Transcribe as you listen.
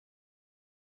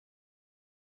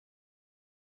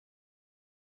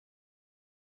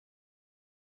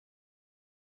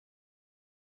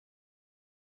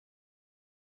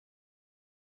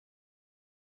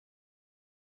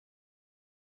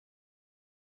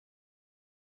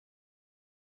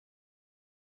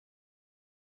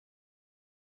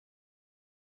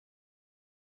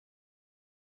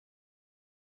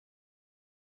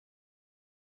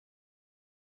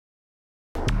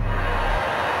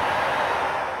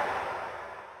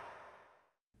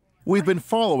We've been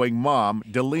following mom,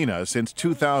 Delena, since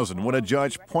 2000 when a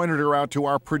judge pointed her out to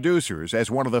our producers as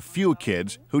one of the few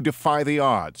kids who defy the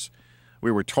odds.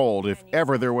 We were told if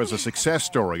ever there was a success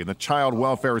story in the child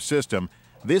welfare system,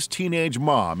 this teenage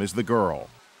mom is the girl.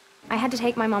 I had to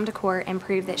take my mom to court and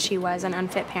prove that she was an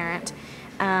unfit parent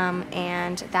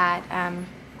and that,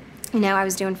 I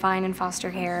was doing fine in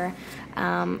foster care.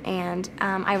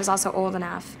 I was also old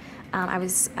enough. I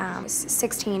was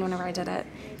 16 whenever I did it.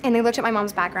 And they looked at my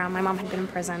mom's background. My mom had been in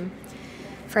prison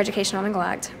for educational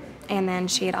neglect. And then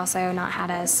she had also not had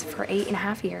us for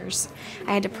 8.5 years.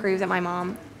 I had to prove that my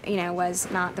mom, was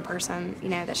not the person,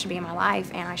 that should be in my life,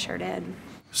 and I sure did.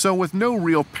 So with no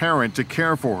real parent to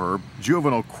care for her,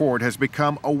 juvenile court has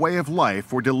become a way of life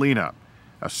for Delena.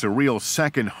 A surreal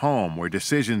second home where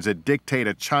decisions that dictate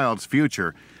a child's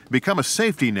future become a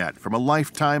safety net from a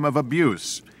lifetime of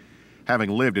abuse.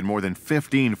 Having lived in more than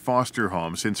 15 foster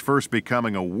homes since first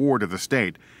becoming a ward of the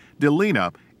state,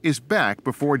 Delena is back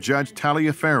before Judge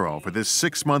Taliaferro for this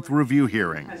 6-month review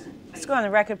hearing. Let's go on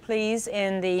the record, please,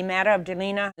 in the matter of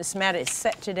Delena. This matter is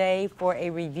set today for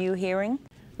a review hearing.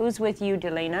 Who's with you,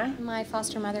 Delena? My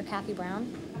foster mother, Kathy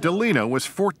Brown. Delena was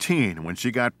 14 when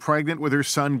she got pregnant with her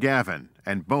son, Gavin,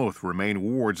 and both remain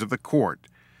wards of the court.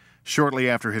 Shortly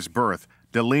after his birth,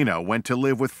 Delena went to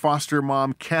live with foster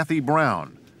mom, Kathy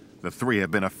Brown. The three have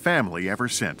been a family ever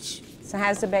since. So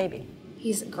how's the baby?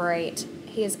 He's great.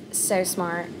 He is so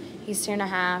smart. He's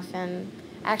 2.5, and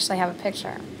I actually have a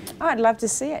picture. Oh, I'd love to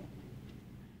see it.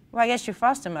 Well, I guess your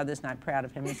foster mother's not proud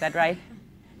of him, is that right?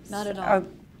 Not at all.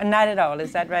 Oh, not at all,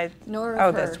 is that right? Nor Oh,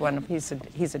 of her. that's wonderful.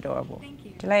 He's adorable. Thank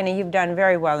you. Delena, you've done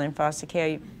very well in foster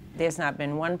care. There's not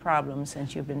been one problem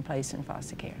since you've been placed in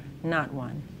foster care. Not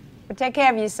one. But take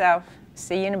care of yourself.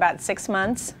 See you in about 6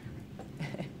 months.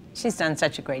 She's done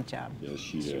such a great job. Yes,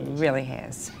 she has. She really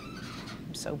has.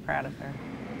 I'm so proud of her.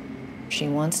 She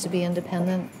wants to be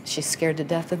independent. She's scared to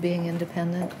death of being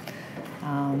independent.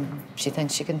 She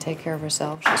thinks she can take care of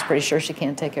herself. She's pretty sure she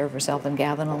can't take care of herself and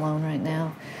Gavin alone right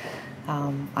now.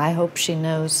 I hope she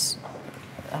knows,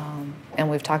 and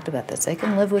we've talked about this, they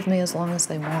can live with me as long as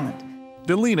they want.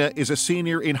 Delena is a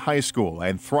senior in high school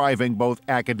and thriving both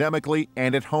academically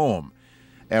and at home.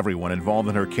 Everyone involved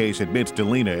in her case admits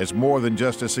Delena is more than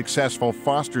just a successful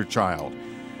foster child.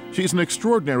 She's an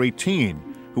extraordinary teen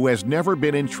who has never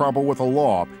been in trouble with the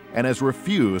law and has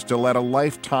refused to let a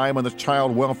lifetime in the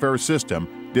child welfare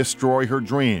system destroy her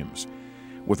dreams.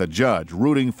 With a judge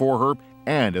rooting for her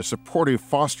and a supportive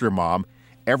foster mom,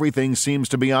 everything seems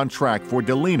to be on track for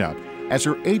Delena as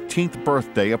her 18th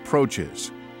birthday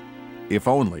approaches. If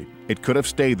only it could have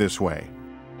stayed this way.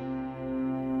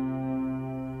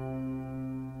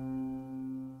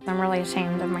 I'm really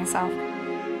ashamed of myself.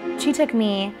 She took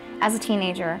me as a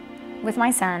teenager with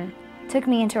my son, took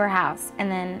me into her house,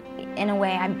 and then, in a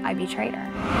way, I betrayed her.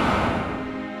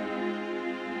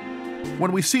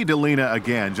 When we see Delena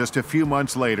again just a few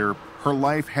months later, her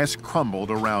life has crumbled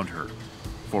around her.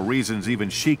 For reasons even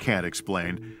she can't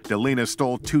explain, Delena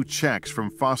stole 2 checks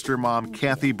from foster mom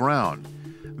Kathy Brown,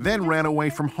 then ran away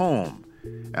from home.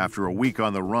 After a week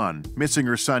on the run, missing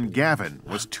her son Gavin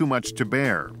was too much to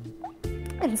bear.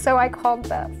 And so I called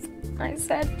Beth. I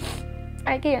said,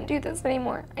 I can't do this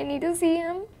anymore. I need to see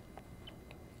him.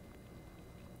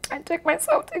 I took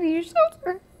myself to the youth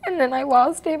shelter, and then I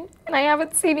lost him, and I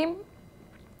haven't seen him.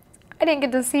 I didn't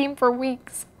get to see him for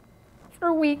weeks.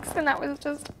 And that was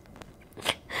just...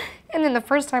 And then the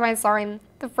first time I saw him,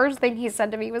 the first thing he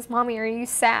said to me was, "Mommy, are you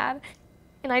sad?"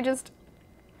 And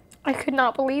I could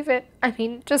not believe it. I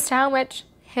mean, just how much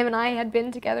him and I had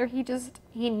been together.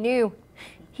 He knew.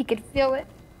 He could feel it.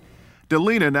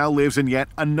 Delena now lives in yet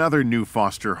another new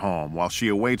foster home while she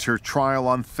awaits her trial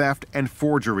on theft and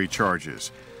forgery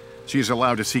charges. She's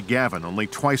allowed to see Gavin only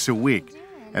twice a week,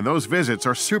 and those visits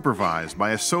are supervised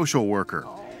by a social worker.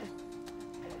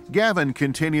 Gavin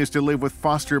continues to live with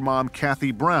foster mom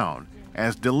Kathy Brown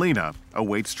as Delena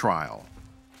awaits trial.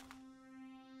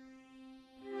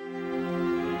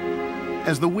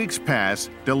 As the weeks pass,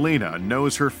 Delena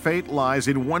knows her fate lies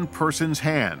in one person's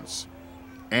hands.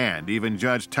 And even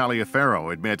Judge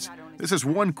Taliaferro admits this is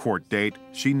one court date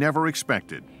she never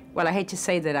expected. Well, I hate to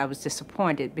say that I was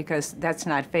disappointed because that's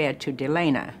not fair to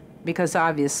Delena, because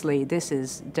obviously this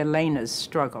is Delena's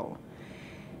struggle.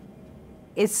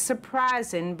 It's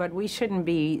surprising, but we shouldn't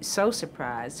be so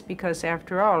surprised because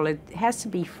after all, it has to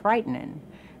be frightening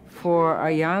for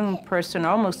a young person,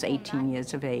 almost 18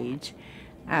 years of age,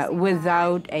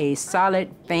 without a solid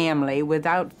family,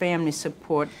 without family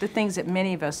support, the things that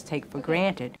many of us take for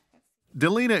granted.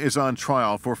 Delena is on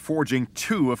trial for forging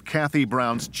 2 of Kathy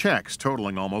Brown's checks,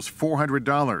 totaling almost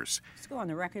 $400. go on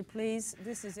the record, please.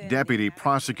 This is Deputy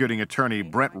Prosecuting Attorney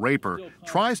Brett Raper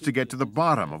tries to get to the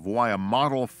bottom of why a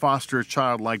model foster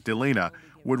child like Delena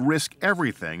would risk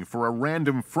everything for a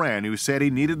random friend who said he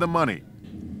needed the money.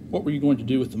 What were you going to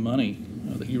do with the money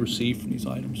that you received from these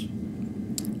items?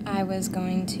 I was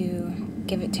going to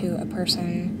give it to a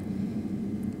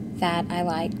person that I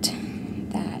liked,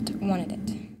 that wanted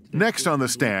it. Next on the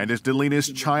stand is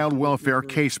Delena's child welfare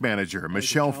case manager,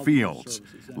 Michelle Fields.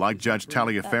 Like Judge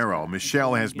Taliaferro,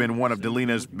 Michelle has been one of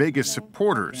Delena's biggest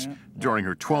supporters during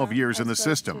her 12 years in the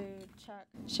system.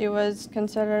 She was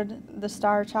considered the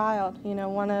star child, you know,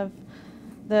 one of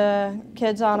the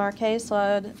kids on our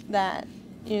caseload that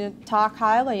you talk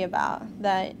highly about,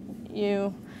 that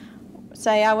you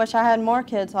say, I wish I had more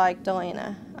kids like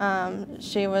Delena.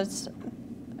 She was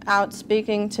out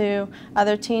speaking to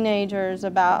other teenagers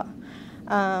about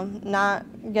not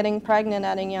getting pregnant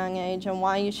at a young age and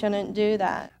why you shouldn't do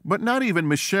that. But not even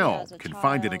Michelle can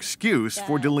find an excuse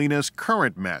for Delena's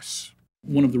current mess.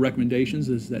 One of the recommendations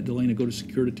is that Delena go to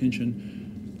secure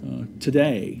detention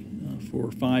today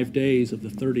for 5 days of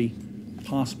the 30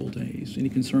 possible days. Any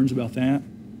concerns about that?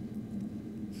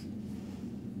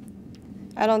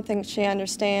 I don't think she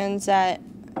understands that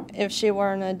if she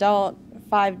were an adult,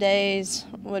 5 days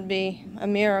would be a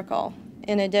miracle.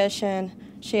 In addition,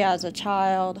 she has a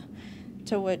child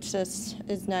to which this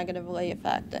is negatively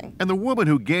affecting. And the woman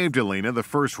who gave Delena the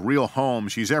first real home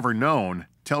she's ever known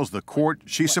tells the court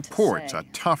she supports a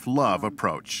tough love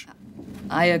approach.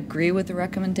 I agree with the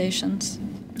recommendations.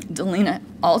 Delena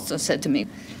also said to me,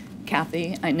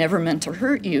 Kathy, I never meant to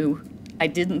hurt you. I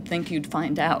didn't think you'd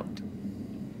find out.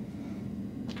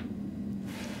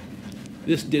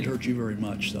 This did hurt you very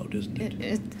much, though, doesn't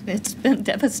it? It's been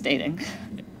devastating.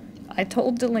 I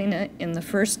told Delena in the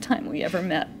first time we ever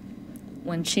met,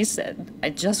 when she said,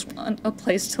 I just want a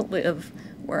place to live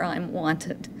where I'm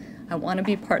wanted. I want to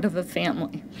be part of a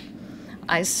family.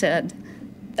 I said,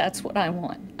 that's what I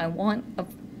want. I want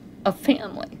a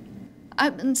family.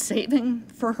 I've been saving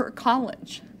for her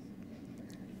college.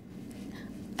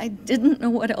 I didn't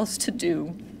know what else to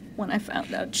do when I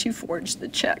found out she forged the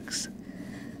checks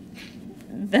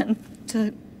than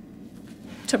to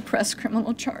press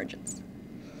criminal charges.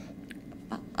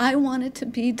 I wanted to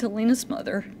be Delena's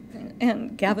mother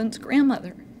and Gavin's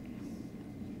grandmother.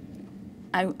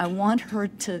 I want her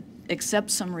to accept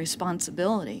some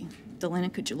responsibility.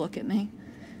 Delena, could you look at me?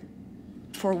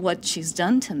 For what she's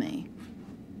done to me.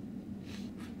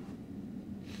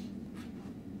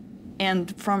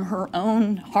 And from her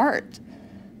own heart,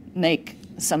 make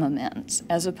some amends,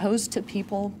 as opposed to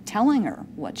people telling her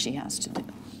what she has to do.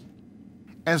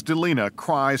 As Delena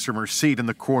cries from her seat in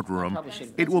the courtroom,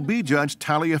 it will be Judge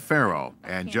Taliaferro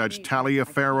and Judge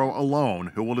Taliaferro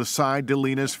alone who will decide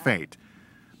Delena's fate.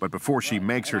 But before she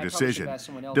makes her decision,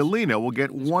 Delena will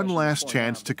get one last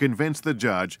chance to convince the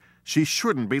judge she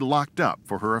shouldn't be locked up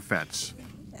for her offense.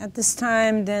 At this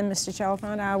time, then, Mr.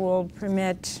 Chalfant, I will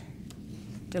permit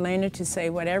Delena to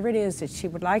say whatever it is that she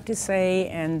would like to say,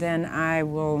 and then I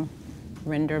will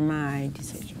render my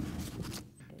decision.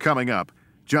 Coming up,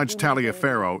 Judge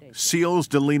Taliaferro seals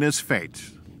Delena's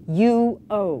fate. You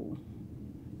owe.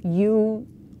 You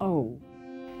owe.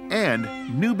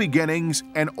 And new beginnings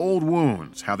and old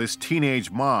wounds, how this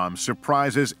teenage mom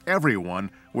surprises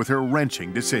everyone with her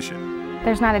wrenching decision.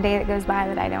 There's not a day that goes by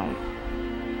that I don't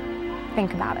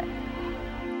think about it.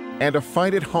 And a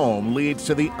fight at home leads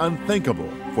to the unthinkable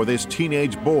for this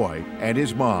teenage boy and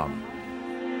his mom.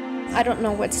 I don't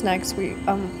know what's next. We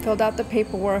filled out the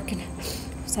paperwork, and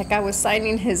it's like I was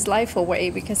signing his life away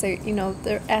because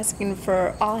they're asking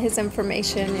for all his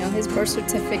information, his birth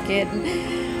certificate.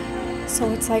 So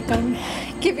it's like I'm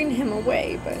giving him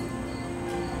away, but.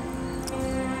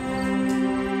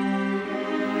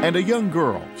 And a young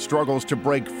girl struggles to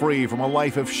break free from a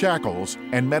life of shackles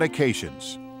and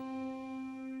medications.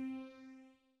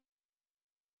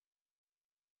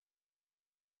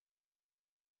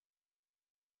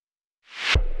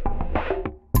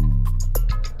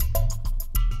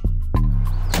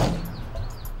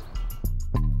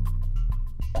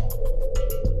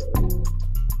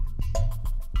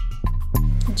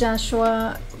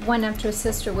 Joshua went after his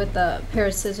sister with a pair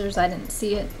of scissors. I didn't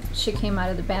see it. She came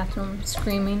out of the bathroom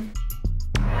screaming.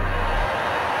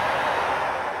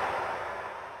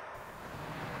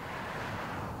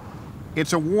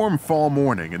 It's a warm fall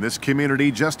morning in this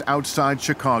community just outside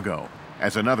Chicago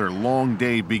as another long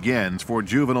day begins for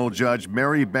juvenile judge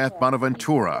Mary Beth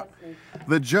Bonaventura.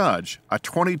 The judge, a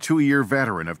 22-year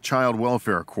veteran of child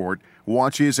welfare court,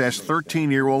 watches as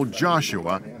 13-year-old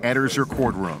Joshua enters her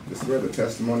courtroom. I swear the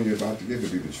testimony you're about to give will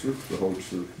be the truth, the whole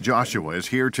truth. Joshua is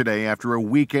here today after a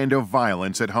weekend of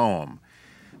violence at home.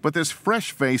 But this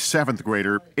fresh-faced seventh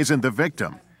grader isn't the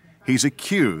victim. He's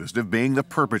accused of being the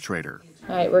perpetrator.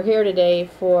 All right, we're here today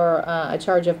for a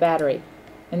charge of battery.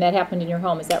 And that happened in your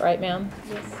home, is that right, ma'am?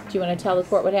 Yes. Do you want to tell the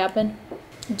court what happened?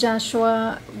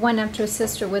 Joshua went after his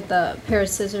sister with a pair of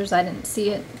scissors. I didn't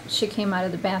see it. She came out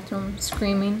of the bathroom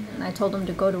screaming, and I told him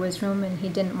to go to his room, and he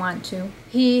didn't want to.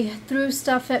 He threw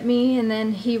stuff at me, and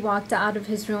then he walked out of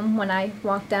his room. When I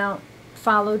walked out,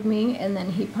 followed me, and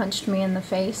then he punched me in the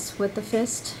face with the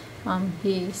fist.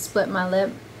 He split my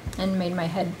lip and made my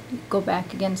head go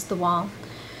back against the wall.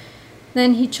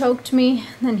 Then he choked me,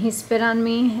 then he spit on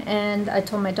me, and I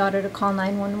told my daughter to call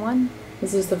 911.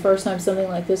 Is this the first time something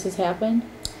like this has happened?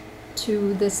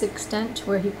 To this extent,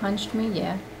 where he punched me,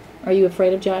 yeah. Are you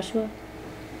afraid of Joshua?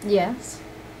 Yes.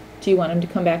 Do you want him to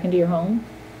come back into your home?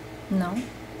 No.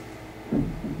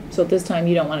 So at this time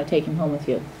you don't want to take him home with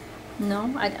you?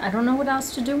 No, I don't know what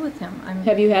else to do with him.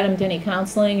 Have you had him to any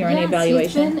counseling or any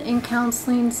evaluation? He's been in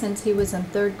counseling since he was in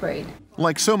 3rd grade.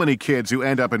 Like so many kids who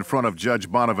end up in front of Judge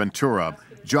Bonaventura,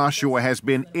 Joshua has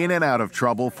been in and out of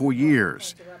trouble for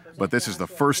years. But this is the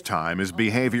first time his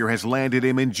behavior has landed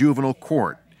him in juvenile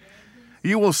court.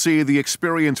 You will see the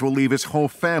experience will leave his whole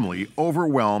family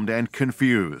overwhelmed and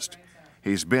confused.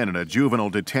 He's been in a juvenile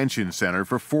detention center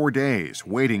for 4 days,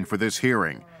 waiting for this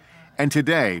hearing. And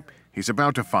today, he's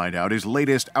about to find out his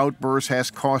latest outburst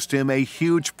has cost him a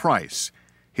huge price,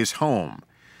 his home.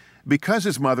 Because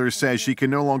his mother says she can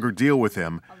no longer deal with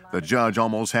him, the judge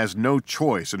almost has no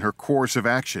choice in her course of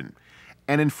action.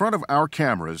 And in front of our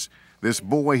cameras, this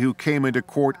boy who came into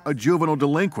court a juvenile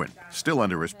delinquent, still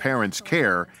under his parents'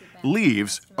 care,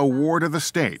 leaves a ward of the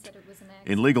state.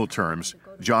 In legal terms,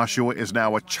 Joshua is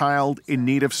now a child in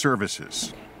need of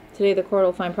services. Today the court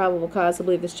will find probable cause to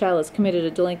believe this child has committed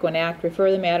a delinquent act,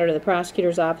 refer the matter to the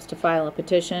prosecutor's office to file a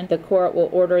petition. The court will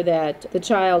order that the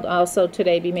child also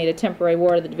today be made a temporary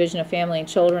ward of the Division of Family and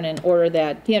Children and order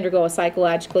that he undergo a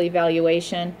psychological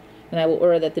evaluation. And I will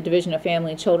order that the Division of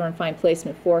Family and Children find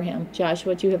placement for him.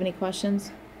 Joshua, do you have any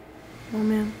questions? No,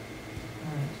 ma'am.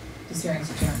 All right. This hearing's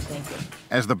adjourned. Thank you.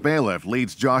 As the bailiff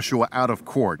leads Joshua out of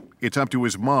court, it's up to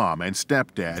his mom and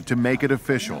stepdad to make it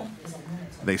official.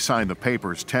 They sign the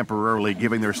papers temporarily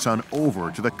giving their son over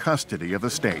to the custody of the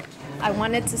state. I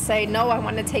wanted to say, no, I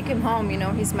want to take him home. You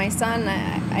know, he's my son.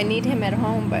 I need him at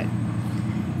home, but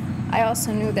I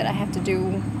also knew that I have to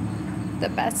do the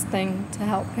best thing to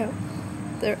help him.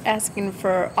 They're asking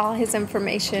for all his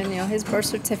information, you know, his birth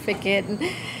certificate.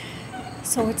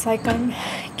 So it's like I'm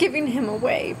giving him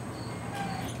away.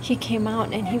 He came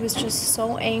out and he was just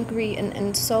so angry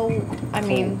and so, I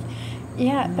mean,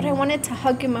 yeah, but I wanted to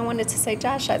hug him. I wanted to say,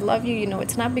 Josh, I love you. You know,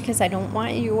 it's not because I don't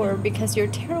want you or because you're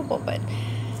terrible, but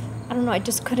I don't know. I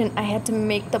just couldn't. I had to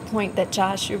make the point that,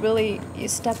 Josh, you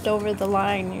stepped over the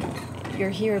line. You're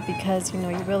here because, you know,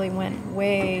 you really went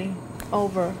way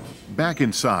over. Back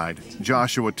inside,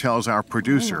 Joshua tells our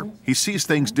producer he sees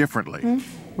things differently.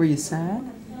 Were you sad?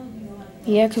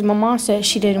 Yeah, because my mom said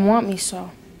she didn't want me,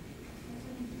 so.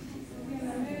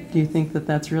 Do you think that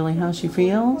that's really how she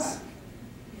feels?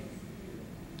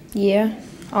 Yeah,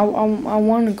 I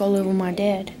want to go live with my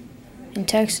dad in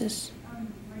Texas,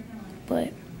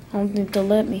 but I don't think they'll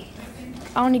let me.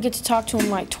 I only get to talk to him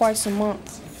like twice a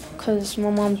month because my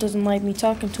mom doesn't like me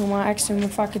talking to him. I asked him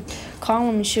if I could call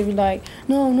him and she'll be like,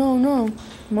 no, no, no.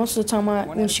 Most of the time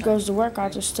when she goes to work, I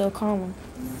just still call him.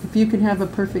 If you could have a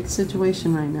perfect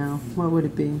situation right now, what would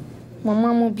it be? My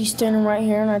mom would be standing right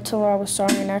here and I tell her I was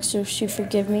sorry and asked her if she'd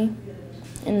forgive me.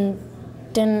 And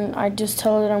then I just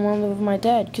tell her that I want to live with my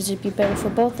dad because it'd be better for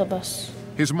both of us.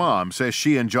 His mom says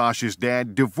she and Josh's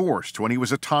dad divorced when he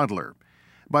was a toddler.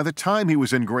 By the time he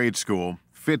was in grade school,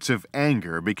 fits of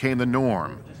anger became the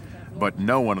norm. But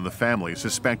no one in the family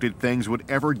suspected things would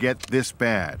ever get this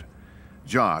bad.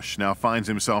 Josh now finds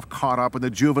himself caught up in the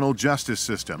juvenile justice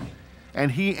system,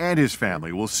 and he and his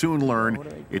family will soon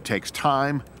learn it takes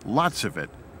time, lots of it,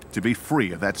 to be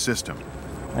free of that system.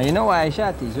 Now, you know why I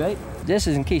shot these, right? This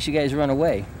is in case you guys run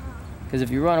away. Because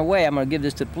if you run away, I'm going to give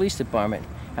this to the police department.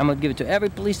 I'm going to give it to every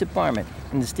police department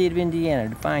in the state of Indiana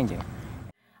to find you.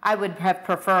 I would have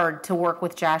preferred to work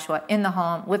with Joshua in the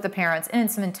home, with the parents, in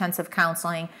some intensive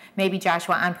counseling, maybe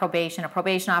Joshua on probation, a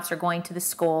probation officer going to the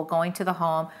school, going to the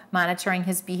home, monitoring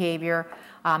his behavior,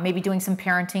 maybe doing some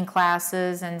parenting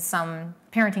classes and some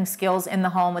parenting skills in the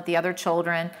home with the other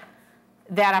children.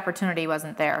 That opportunity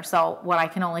wasn't there. So what I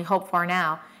can only hope for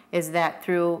now is that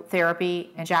through therapy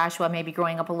and Joshua maybe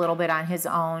growing up a little bit on his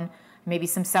own, maybe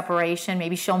some separation,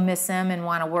 maybe she'll miss him and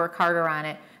want to work harder on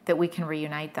it, that we can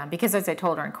reunite them. Because as I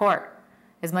told her in court,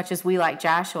 as much as we like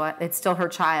Joshua, it's still her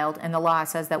child, and the law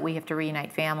says that we have to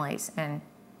reunite families. And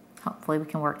hopefully we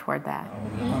can work toward that.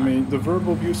 I mean, the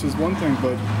verbal abuse is one thing,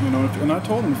 but, you know, and I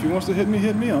told him, if he wants to hit me,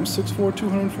 hit me. I'm 6'4",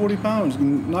 240 pounds.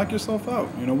 Knock yourself out.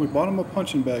 You know, we bought him a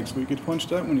punching bag so he could punch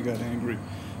that when he got angry.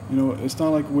 You know, it's not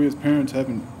like we as parents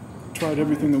haven't tried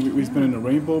everything. He's been in the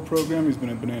Rainbow program. He's been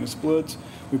in Banana Splits.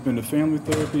 We've been to family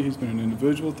therapy. He's been in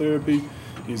individual therapy.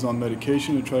 He's on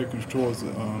medication to try to control his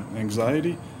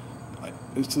anxiety.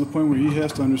 It's to the point where he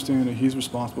has to understand that he's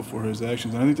responsible for his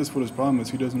actions. And I think that's what his problem is.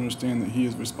 He doesn't understand that he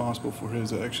is responsible for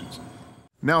his actions.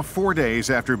 Now, 4 days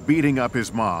after beating up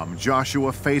his mom,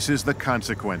 Joshua faces the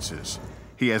consequences.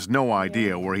 He has no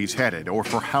idea where he's headed or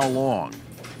for how long.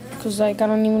 Because, like, I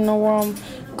don't even know where I'm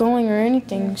going or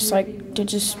anything. It's like they're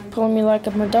just pulling me like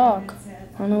I'm a dog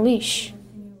on a leash.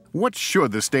 What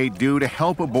should the state do to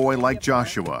help a boy like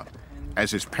Joshua? As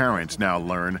his parents now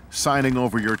learn, signing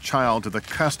over your child to the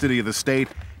custody of the state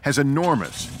has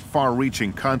enormous,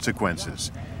 far-reaching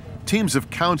consequences. Teams of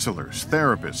counselors,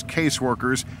 therapists,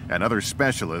 caseworkers, and other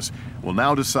specialists will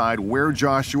now decide where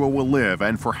Joshua will live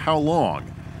and for how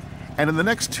long. And in the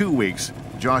next 2 weeks,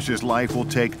 Josh's life will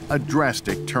take a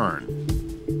drastic turn.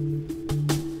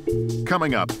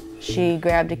 Coming up. She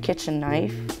grabbed a kitchen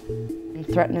knife,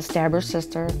 threatened to stab her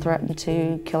sister, threatened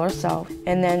to kill herself,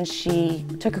 and then she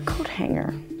took a coat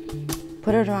hanger,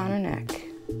 put it around her neck.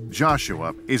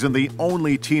 Joshua isn't the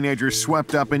only teenager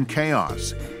swept up in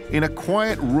chaos. In a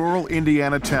quiet rural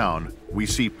Indiana town, we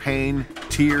see pain,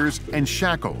 tears, and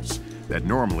shackles that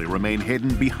normally remain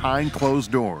hidden behind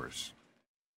closed doors.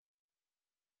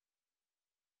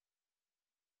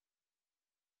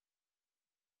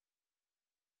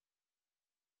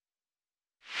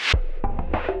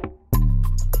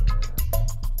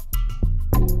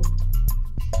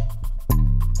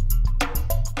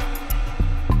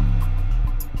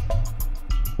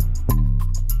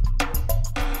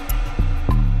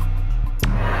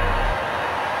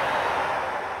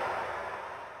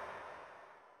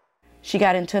 She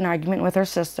got into an argument with her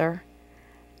sister,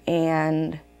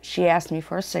 and she asked me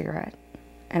for a cigarette,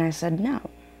 and I said no.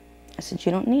 I said,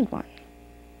 you don't need one.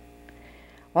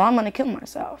 Well, I'm going to kill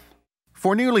myself.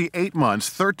 For nearly 8 months,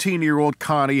 13-year-old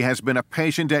Conni has been a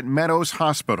patient at Meadows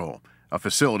Hospital, a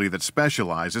facility that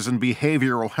specializes in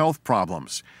behavioral health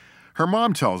problems. Her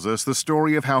mom tells us the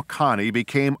story of how Conni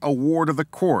became a ward of the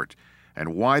court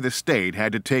and why the state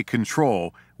had to take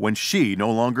control when she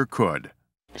no longer could.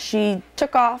 She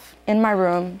took off in my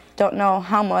room. Don't know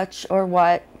how much or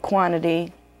what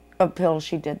quantity of pills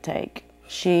she did take.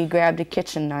 She grabbed a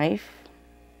kitchen knife,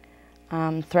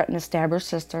 threatened to stab her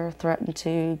sister, threatened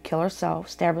to kill herself,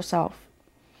 stab herself.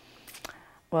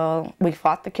 Well, we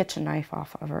fought the kitchen knife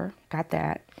off of her, got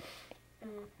that.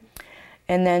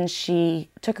 And then she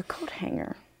took a coat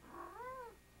hanger,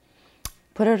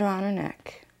 put it around her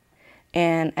neck.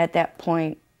 And at that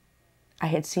point, I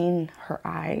had seen her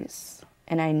eyes.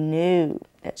 And I knew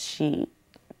that she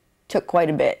took quite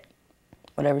a bit,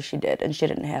 whatever she did, and she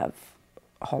didn't have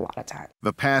a whole lot of time.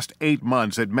 The past 8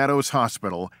 months at Meadows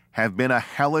Hospital have been a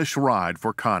hellish ride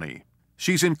for Conni.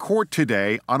 She's in court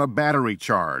today on a battery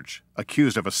charge,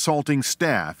 accused of assaulting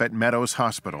staff at Meadows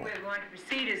Hospital.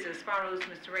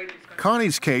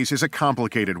 Conni's case is a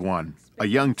complicated one. A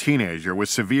young teenager with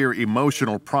severe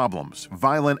emotional problems,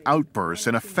 violent outbursts,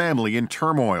 and a family in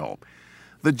turmoil.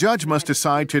 The judge must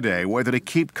decide today whether to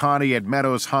keep Conni at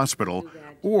Meadows Hospital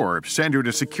or send her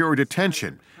to secure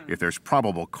detention if there's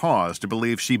probable cause to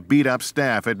believe she beat up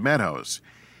staff at Meadows.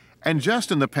 And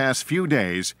just in the past few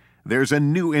days, there's a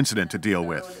new incident to deal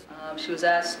with. She was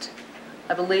asked,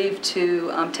 I believe,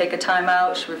 to take a time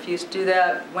out. She refused to do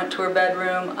that, went to her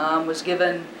bedroom, was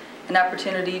given an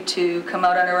opportunity to come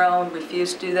out on her own,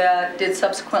 refused to do that, did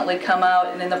subsequently come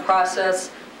out, and in the process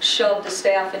shoved the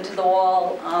staff into the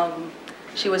wall.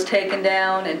 She was taken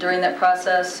down, and during that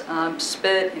process,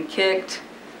 spit and kicked,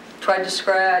 tried to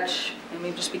scratch. I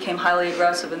mean, just became highly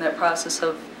aggressive in that process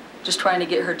of just trying to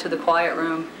get her to the quiet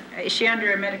room. Is she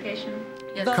under a medication?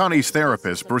 Yes. Conni's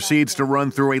therapist proceeds to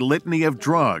run through a litany of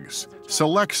drugs: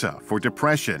 Celexa for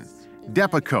depression,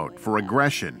 Depakote for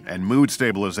aggression and mood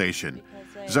stabilization,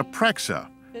 Zyprexa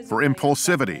for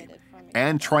impulsivity,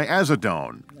 and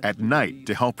triazidone at night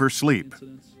to help her sleep.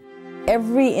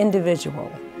 Every individual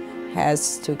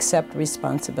has to accept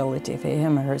responsibility for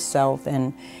him or herself,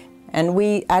 and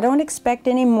I don't expect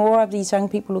any more of these young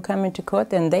people who come into court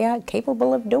than they are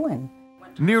capable of doing.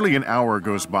 Nearly an hour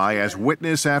goes by as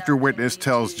witness after witness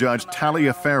tells Judge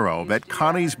Taliaferro that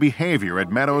Conni's behavior at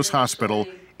Meadows Hospital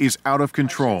is out of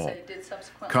control.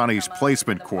 Conni's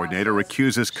placement coordinator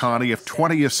accuses Conni of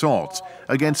 20 assaults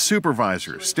against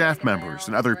supervisors, staff members,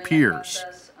 and other peers.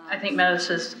 I think Meadows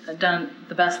has done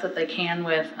the best that they can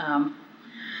with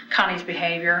Connie's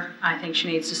behavior. I think she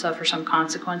needs to suffer some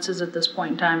consequences at this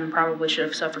point in time, and probably should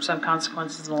have suffered some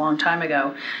consequences a long time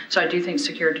ago. So I do think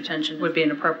secure detention would be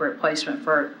an appropriate placement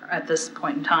for her at this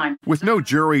point in time. With no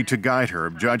jury to guide her,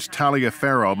 Judge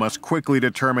Taliaferro must quickly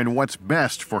determine what's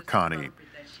best for Connie.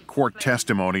 Court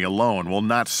testimony alone will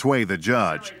not sway the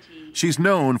judge. She's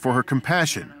known for her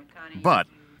compassion, but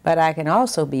I can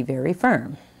also be very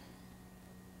firm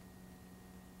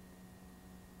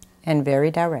and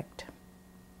very direct.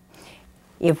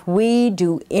 If we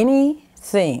do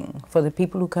anything for the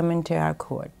people who come into our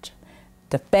court,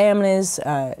 the families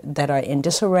that are in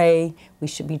disarray, we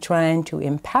should be trying to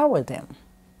empower them.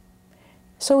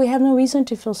 So we have no reason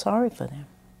to feel sorry for them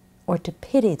or to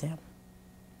pity them,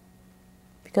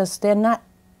 because they're not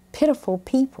pitiful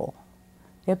people.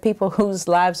 They're people whose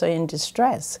lives are in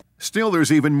distress. Still,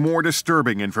 there's even more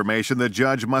disturbing information the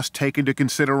judge must take into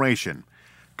consideration.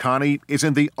 Connie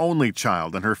isn't the only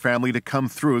child in her family to come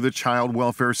through the child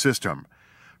welfare system.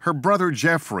 Her brother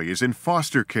Jeffrey is in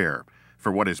foster care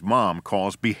for what his mom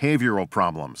calls behavioral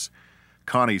problems.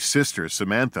 Connie's sister,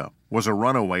 Samantha, was a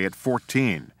runaway at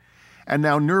 14 and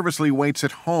now nervously waits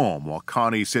at home while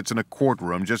Connie sits in a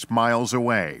courtroom just miles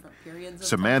away.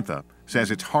 Samantha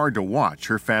says it's hard to watch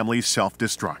her family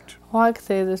self-destruct. Well, I can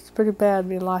say it's pretty bad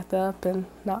being locked up and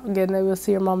not getting able to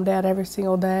see your mom and dad every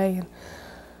single day. And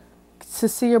to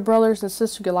see your brothers and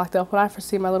sisters get locked up, when I first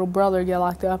see my little brother get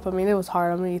locked up, I mean, it was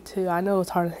hard on me too. I know it was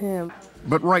hard on him.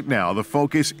 But right now, the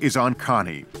focus is on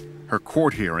Connie. Her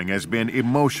court hearing has been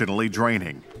emotionally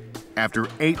draining. After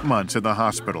 8 months in the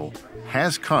hospital,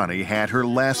 has Connie had her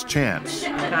last chance?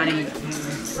 Connie,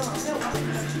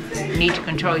 you need to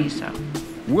control yourself.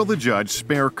 Will the judge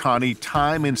spare Connie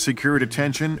time in secure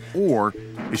detention, or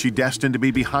is she destined to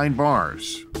be behind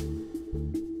bars?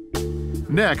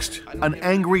 Next, an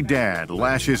angry dad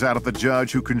lashes out at the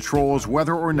judge who controls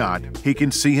whether or not he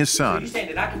can see his son. You're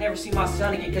saying that I can never see my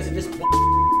son again because of this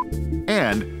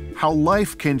And how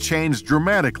life can change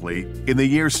dramatically in the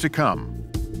years to come.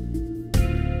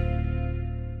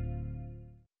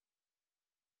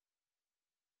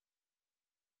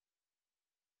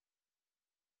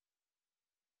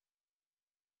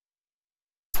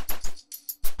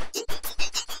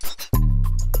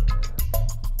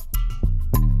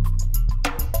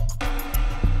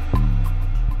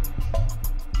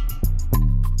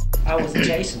 I wasn't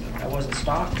chasing her. I wasn't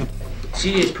stalking her.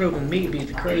 She is proving me to be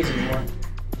the crazy one.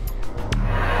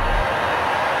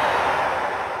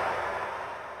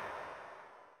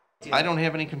 I don't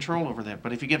have any control over that,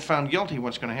 but if you get found guilty,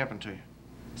 what's going to happen to you?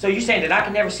 So you're saying that I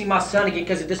can never see my son again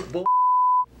because of this bull?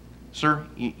 Sir,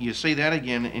 you say that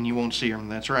again and you won't see him.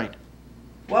 That's right.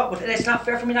 Well, but that's not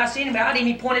fair for me not seeing him. I didn't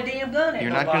even point a damn gun at You're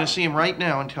nobody. not going to see him right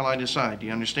now until I decide. Do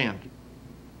you understand?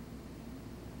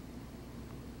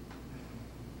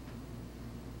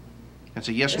 That's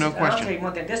a yes/no I'll question. tell you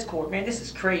one thing, this court, man, this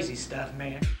is crazy stuff,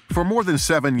 man. For more than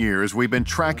 7 years, we've been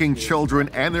tracking children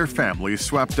and their families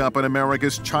swept up in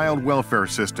America's child welfare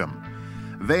system.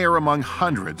 They are among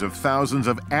hundreds of thousands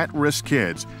of at-risk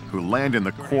kids who land in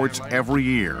the courts every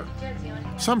year.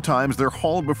 Sometimes they're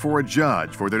hauled before a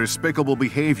judge for their despicable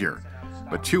behavior,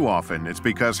 but too often it's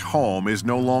because home is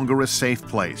no longer a safe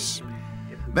place.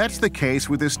 That's the case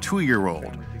with this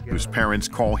 2-year-old, whose parents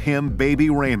call him Baby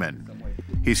Raymond.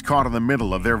 He's caught in the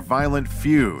middle of their violent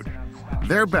feud.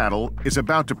 Their battle is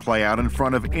about to play out in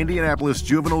front of Indianapolis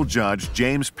juvenile judge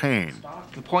James Payne.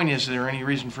 The point is there any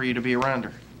reason for you to be around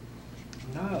her?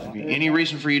 No. Any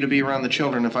reason for you to be around the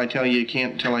children if I tell you you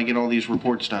can't until I get all these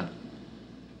reports done?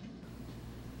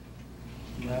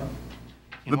 No.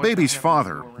 The baby's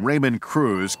father, Raymond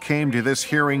Cruz, came to this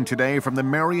hearing today from the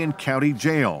Marion County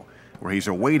Jail, where he's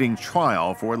awaiting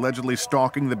trial for allegedly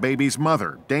stalking the baby's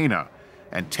mother, Dana,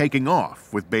 and taking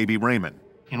off with baby Raymond.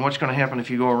 And what's going to happen if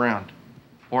you go around?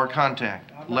 Or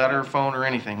contact, letter, phone, or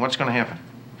anything? What's going to happen?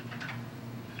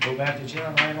 Go back to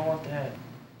jail. I don't want that.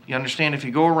 You understand, if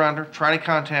you go around her, try to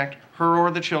contact her or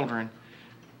the children,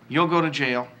 you'll go to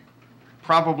jail,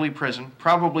 probably prison,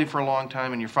 probably for a long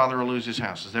time, and your father will lose his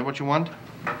house. Is that what you want?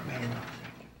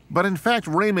 But in fact,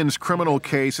 Raymond's criminal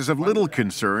case is of little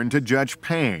concern to Judge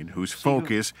Payne, whose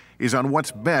focus is on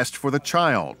what's best for the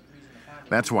child.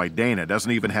 That's why Dana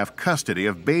doesn't even have custody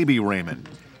of baby Raymond.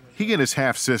 He and his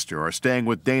half-sister are staying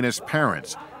with Dana's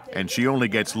parents, and she only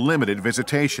gets limited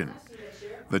visitation.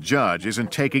 The judge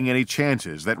isn't taking any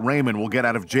chances that Raymond will get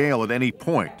out of jail at any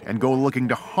point and go looking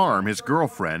to harm his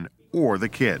girlfriend or the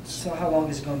kids. So how long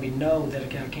is it going to be known that a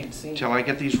guy can't see? Until I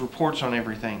get these reports on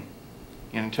everything,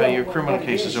 and until your criminal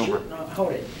case is over. No,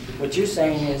 hold it. What you're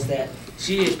saying is that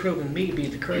she is proving me to be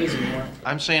the crazy one.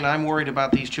 I'm saying I'm worried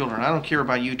about these children. I don't care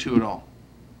about you two at all.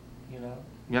 You know?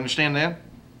 You understand that?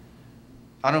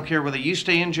 I don't care whether you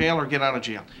stay in jail or get out of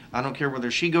jail. I don't care whether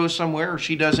she goes somewhere or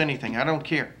she does anything. I don't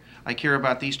care. I care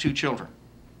about these two children.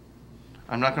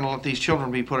 I'm not going to let these children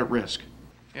be put at risk.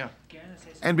 Yeah.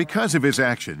 And because of his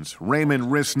actions,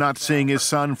 Raymond risks not seeing his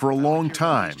son for a long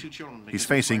time. He's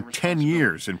facing 10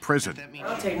 years in prison.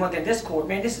 I'll tell you one thing, this court,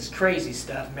 man, this is crazy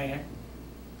stuff, man.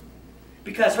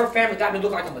 Because her family got me to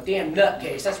look like I'm a damn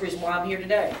nutcase. That's the reason why I'm here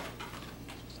today.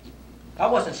 I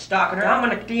wasn't stalking her.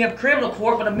 I'm in a damn criminal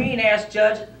court, but a mean-ass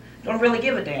judge don't really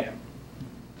give a damn.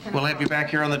 We'll have you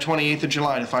back here on the 28th of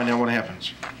July to find out what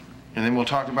happens. And then we'll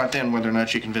talk about then whether or not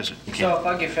she can visit. So if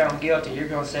I get found guilty, you're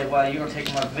going to say, well, you're going to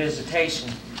take my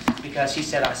visitation because she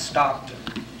said I stalked her.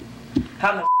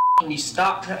 How the can you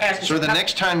stalk her? Sir, the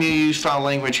next time you use foul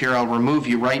language here, I'll remove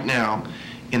you right now,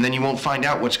 and then you won't find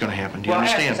out what's going to happen. Do you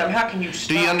understand? How can you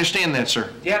Do you understand that, sir?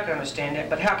 Yeah, I can understand that,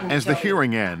 but how can you As the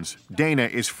hearing ends, Dana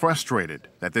is frustrated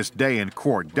that this day in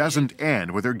court doesn't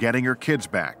end with her getting her kids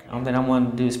back. The only thing I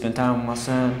want to do is spend time with my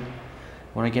son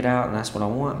when I get out, and that's what I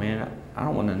want, man. I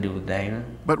don't want nothing to do with Dana.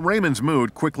 But Raymond's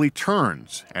mood quickly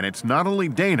turns, and it's not only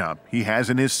Dana he has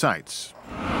in his sights.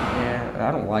 Yeah,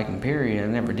 I don't like him, period. I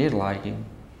never did like him.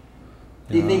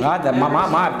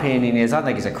 My opinion is I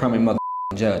think he's a crummy mother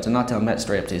judge, and I'll tell him that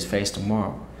straight up to his face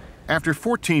tomorrow. After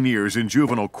 14 years in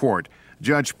juvenile court,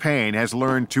 Judge Payne has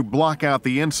learned to block out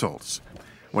the insults.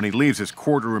 When he leaves his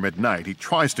courtroom at night, he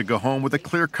tries to go home with a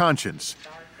clear conscience.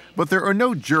 But there are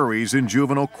no juries in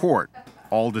juvenile court.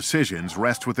 All decisions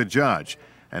rest with the judge,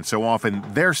 and so often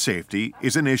their safety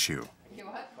is an issue.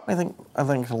 I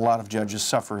think a lot of judges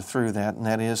suffer through that, and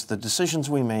that is the decisions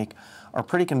we make are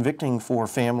pretty convicting for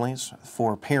families,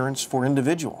 for parents, for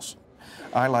individuals.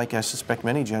 I suspect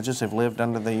many judges, have lived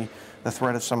under the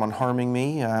threat of someone harming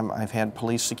me. I've had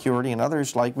police security, and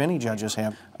others, like many judges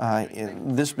have.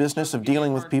 This business of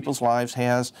dealing with people's lives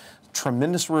has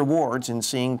tremendous rewards in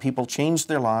seeing people change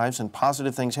their lives and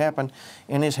positive things happen,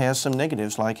 and it has some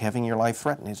negatives like having your life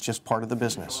threatened. It's just part of the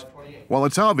business. While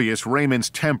it's obvious Raymond's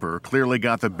temper clearly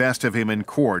got the best of him in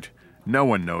court, no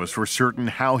one knows for certain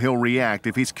how he'll react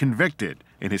if he's convicted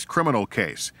in his criminal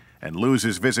case and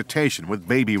loses visitation with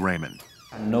baby Raymond.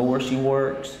 I know where she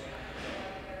works.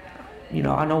 You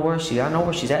know, I know where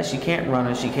she's at. She can't run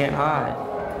and she can't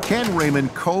hide. Can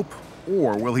Raymond cope,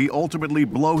 or will he ultimately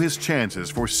blow his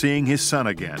chances for seeing his son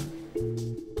again?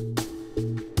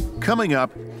 Coming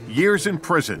up, years in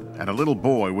prison and a little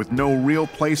boy with no real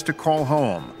place to call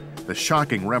home. The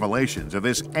shocking revelations of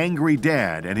this angry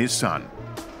dad and his son.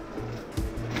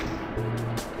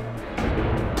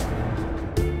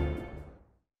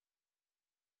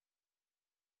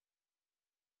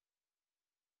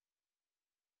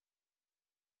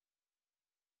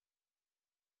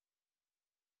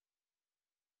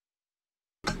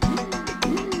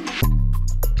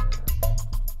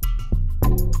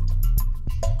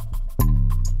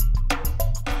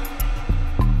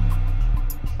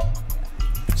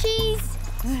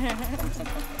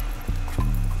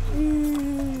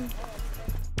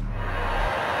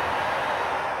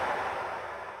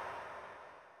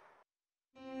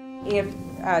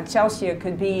 If Chelsea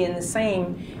could be in the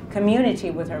same community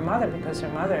with her mother, because her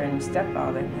mother and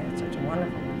stepfather had such a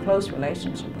wonderful, close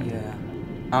relationship with her.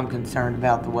 I'm concerned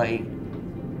about the way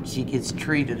she gets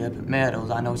treated up at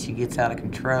Meadows. I know she gets out of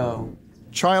control.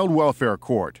 Child Welfare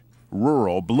Court,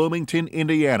 rural Bloomington,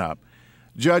 Indiana.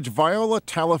 Judge Viola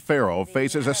Talaferro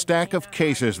faces a stack of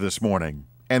cases this morning,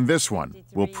 and this one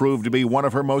will prove to be one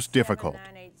of her most difficult.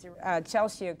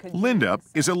 Linda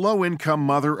is a low-income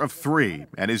mother of 3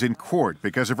 and is in court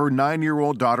because of her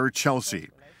 9-year-old daughter, Chelsea.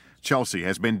 Chelsea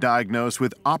has been diagnosed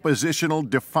with oppositional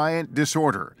defiant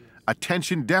disorder,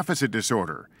 attention deficit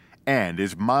disorder, and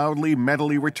is mildly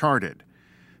mentally retarded.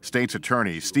 State's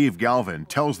Attorney Steve Galvin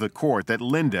tells the court that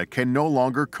Linda can no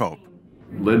longer cope.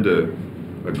 Linda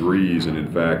agrees and,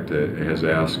 in fact, has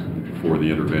asked for the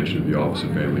intervention of the Office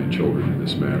of Family and Children in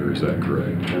this matter. Is that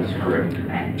correct? That's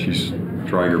correct. She's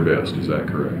trying her best. Is that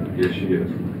correct? Yes, she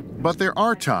is. But there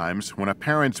are times when a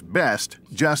parent's best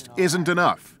just isn't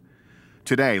enough.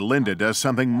 Today, Linda does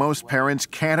something most parents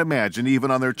can't imagine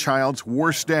even on their child's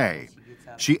worst day.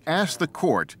 She asked the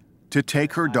court to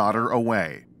take her daughter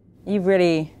away. You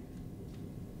really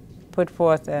put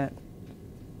forth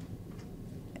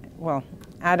well,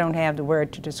 I don't have the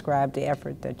word to describe the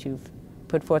effort that you've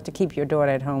put forth to keep your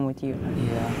daughter at home with you.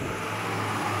 Yeah.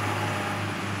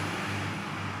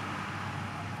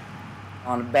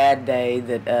 On a bad day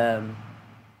that,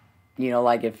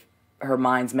 like if her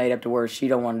mind's made up to where she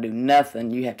don't want to do nothing,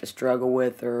 you have to struggle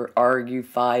with her, argue,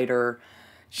 fight her.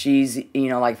 She's,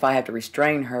 like if I have to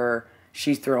restrain her,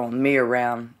 she's throwing me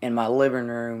around in my living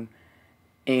room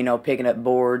you know, picking up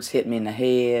boards, hitting me in the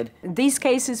head. These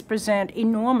cases present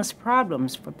enormous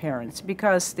problems for parents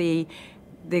because the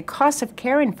cost of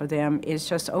caring for them is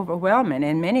just overwhelming,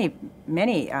 and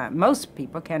most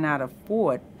people cannot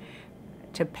afford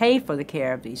to pay for the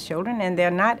care of these children, and there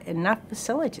are not enough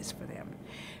facilities for them.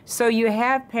 So you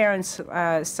have parents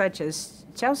such as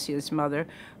Chelsea's mother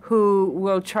who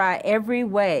will try every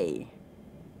way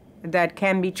that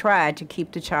can be tried to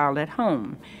keep the child at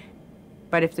home.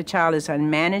 But if the child is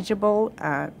unmanageable,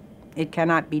 it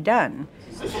cannot be done.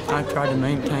 I tried to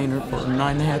maintain her for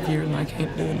 9.5 years and I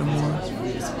can't do it no more.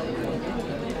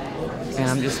 And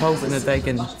I'm just hoping that they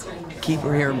can keep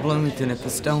her here in Bloomington at the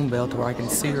Stone Belt where I can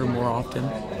see her more often.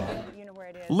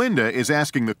 Linda is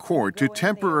asking the court to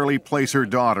temporarily place her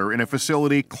daughter in a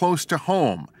facility close to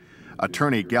home.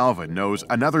 Attorney Galvin knows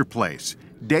another place,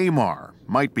 Daymar,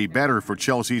 might be better for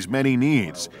Chelsea's many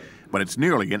needs, but it's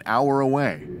nearly an hour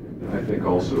away. I think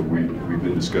also we've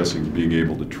been discussing being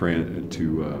able to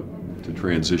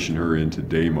transition her into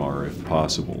Daymar if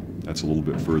possible. That's a little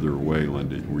bit further away,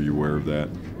 Linda. Were you aware of that?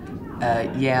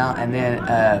 Yeah, and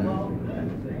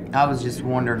then I was just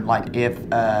wondering, like, if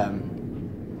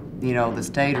you know, the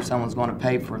state or someone's going to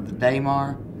pay for the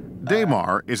Daymar.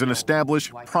 Daymar is an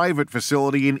established private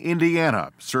facility in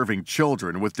Indiana serving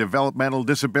children with developmental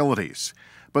disabilities,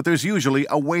 but there's usually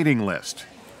a waiting list.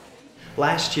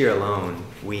 Last year alone,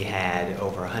 we had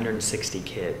over 160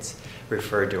 kids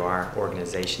referred to our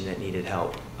organization that needed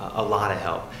help, a lot of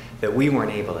help, that we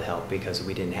weren't able to help because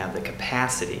we didn't have the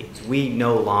capacity. We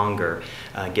no longer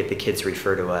get the kids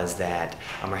referred to us that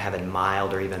are having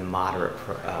mild or even moderate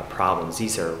problems.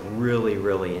 These are really,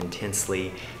 really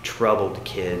intensely troubled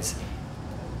kids.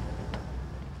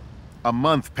 A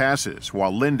month passes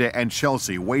while Linda and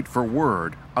Chelsea wait for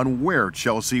word on where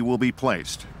Chelsea will be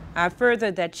placed.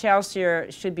 Further, that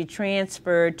Chelsea should be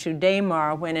transferred to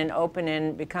Daymar when an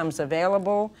opening becomes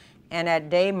available, and at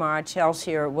Daymar,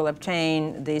 Chelsea will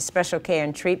obtain the special care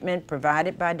and treatment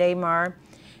provided by Daymar.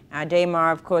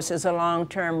 Daymar, of course, is a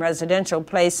long-term residential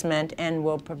placement and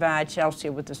will provide Chelsea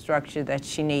with the structure that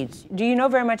she needs. Do you know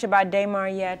very much about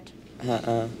Daymar yet?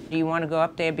 Do you want to go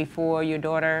up there before your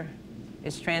daughter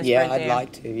is transferred there? Yeah, I'd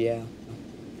like to, yeah.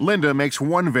 Linda makes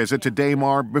one visit to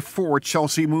Daymar before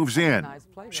Chelsea moves in.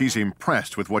 She's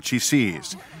impressed with what she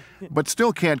sees, but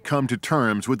still can't come to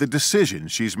terms with the decision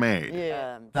she's made.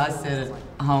 Yeah. I sit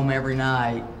at home every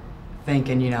night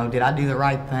thinking, you know, did I do the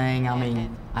right thing? I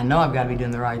mean, I know I've got to be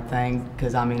doing the right thing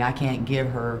because, I mean, I can't give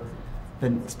her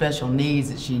the special needs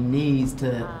that she needs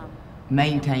to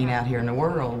maintain out here in the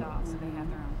world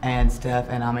and stuff.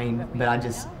 And I mean, but I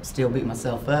just still beat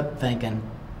myself up thinking,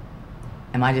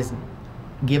 am I just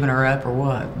giving her up or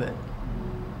what? But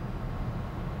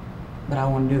I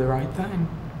want to do the right thing.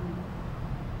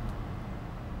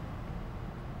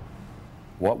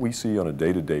 What we see on a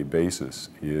day-to-day basis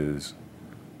is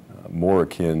more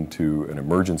akin to an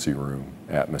emergency room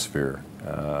atmosphere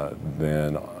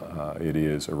than it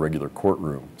is a regular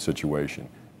courtroom situation.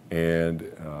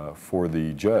 And for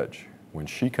the judge, when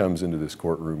she comes into this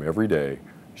courtroom every day,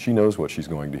 she knows what she's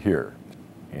going to hear.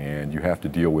 And you have to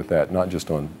deal with that not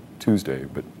just on Tuesday,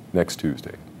 but next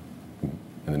Tuesday,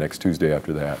 and the next Tuesday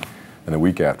after that, and the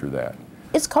week after that.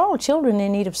 It's called Children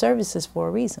in Need of Services for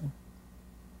a reason.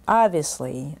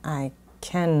 Obviously, I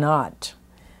cannot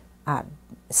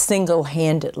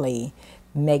single-handedly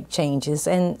make changes,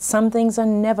 and some things are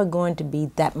never going to be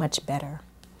that much better.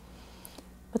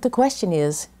 But the question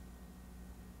is,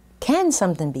 can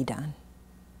something be done?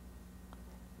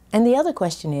 And the other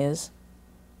question is,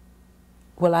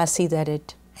 will I see that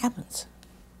it happens?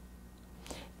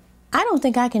 I don't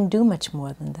think I can do much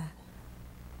more than that.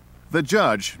 The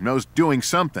judge knows doing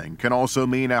something can also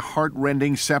mean a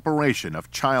heart-rending separation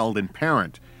of child and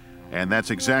parent. And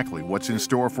that's exactly what's in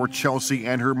store for Chelsea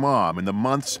and her mom in the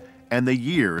months and the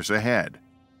years ahead.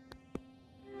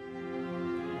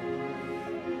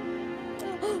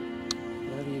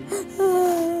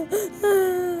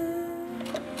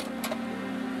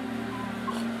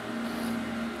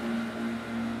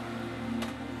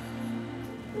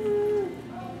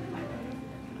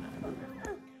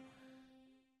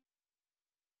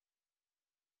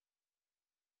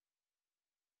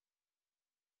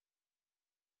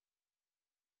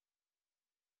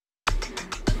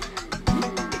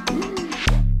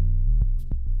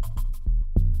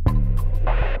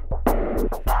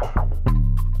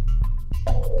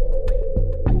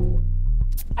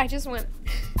 I just want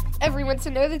everyone to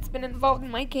know that's been involved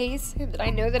in my case, and that I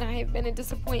know that I have been a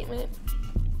disappointment,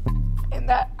 and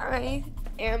that I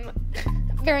am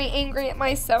very angry at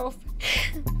myself,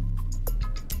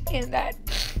 and that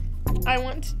I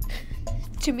want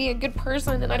to be a good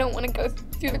person, and I don't want to go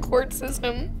through the court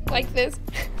system like this.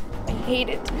 I hate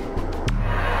it.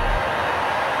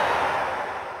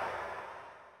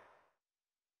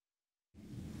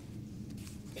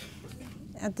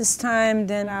 At this time,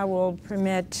 then I will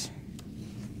permit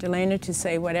Delena to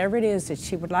say whatever it is that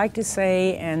she would like to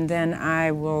say, and then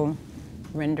I will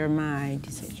render my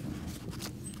decision.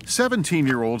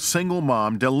 17-year-old single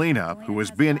mom Delena, who has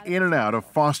been in and out of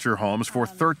foster homes for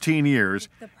 13 years,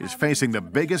 is facing the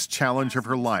biggest challenge of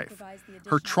her life,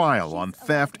 her trial on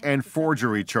theft and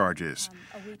forgery charges.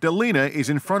 Delena is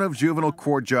in front of juvenile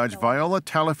court judge Viola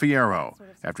Talafiero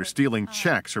after stealing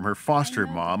checks from her foster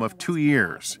mom of 2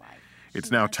 years.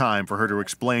 It's now time for her to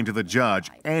explain to the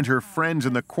judge and her friends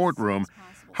in the courtroom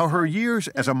how her years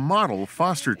as a model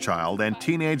foster child and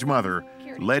teenage mother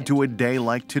led to a day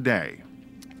like today.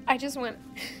 I just want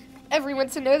everyone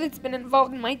to know that's been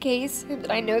involved in my case, and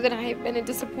that I know that I have been a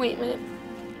disappointment,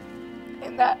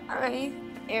 and that I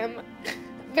am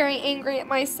very angry at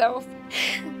myself,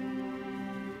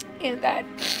 and that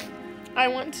I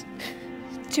want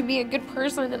to be a good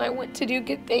person, and I want to do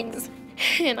good things,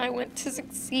 and I want to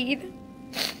succeed,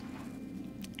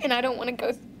 and I don't want to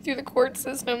go through the court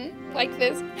system like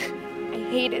this. I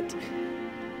hate it.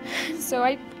 So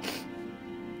I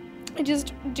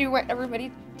just do want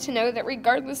everybody to know that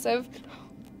regardless of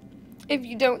if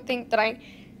you don't think that I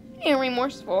am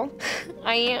remorseful,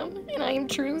 I am, and I am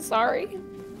truly sorry.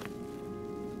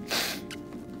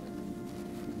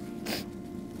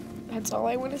 That's all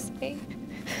I want to say.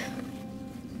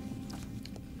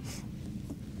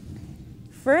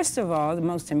 First of all, the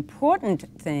most important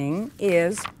thing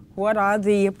is what are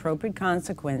the appropriate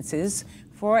consequences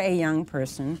for a young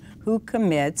person who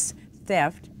commits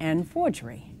theft and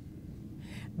forgery.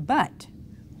 But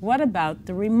what about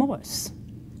the remorse?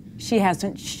 She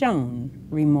hasn't shown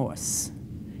remorse.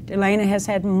 Delena has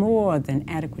had more than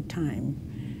adequate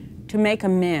time to make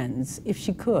amends if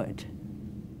she could.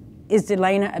 Is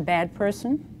Delena a bad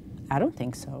person? I don't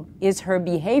think so. Is her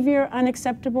behavior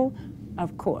unacceptable?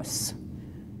 Of course.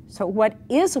 So what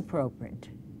is appropriate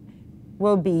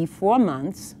will be 4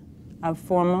 months of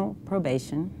formal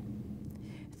probation,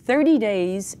 30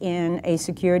 days in a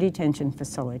secure detention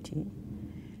facility,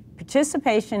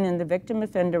 participation in the Victim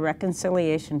Offender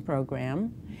Reconciliation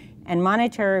Program, and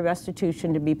monetary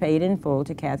restitution to be paid in full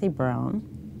to Kathy Brown,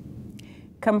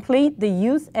 complete the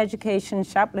Youth Education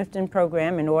Shoplifting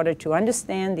Program in order to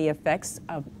understand the effects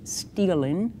of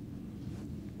stealing.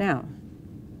 Now,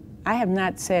 I have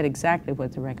not said exactly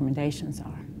what the recommendations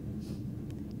are.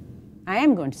 I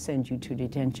am going to send you to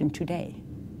detention today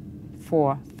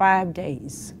for 5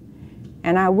 days,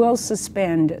 and I will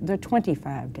suspend the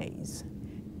 25 days.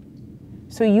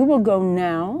 So you will go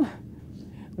now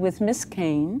with Miss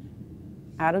Kane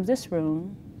out of this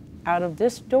room, out of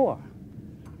this door.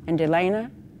 And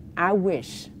Delena, I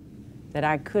wish that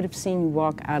I could have seen you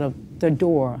walk out of the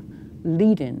door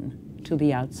leading to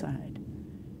the outside.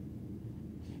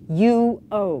 You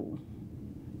owe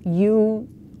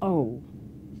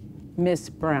Miss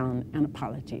Brown an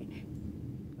apology.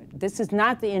 This is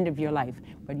not the end of your life,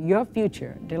 but your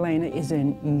future, Delena, is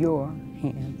in your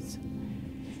hands.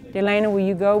 Delena, will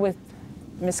you go with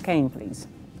Miss Kane, please?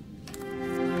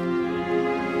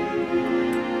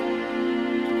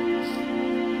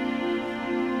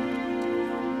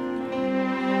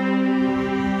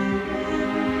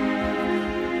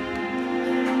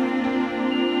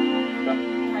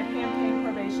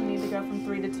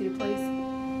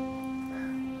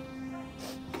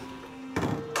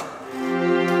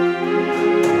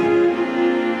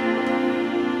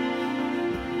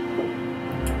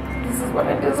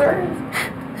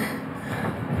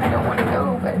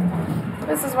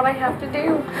 To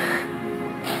do.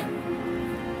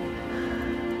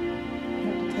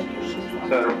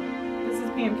 This is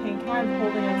Pam King. Can I have the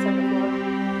holding on second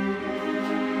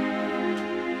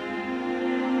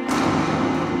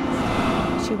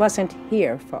floor? She wasn't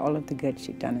here for all of the good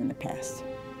she'd done in the past.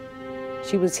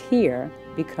 She was here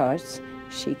because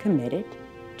she committed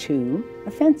 2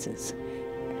 offenses.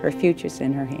 Her future's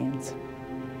in her hands.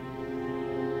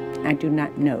 I do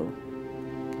not know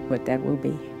what that will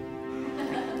be.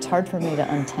 It's hard for me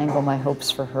to untangle my hopes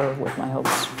for her with my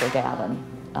hopes for Gavin.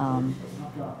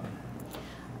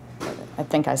 I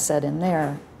think I said in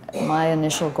there, my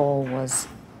initial goal was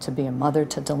to be a mother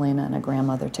to Delena and a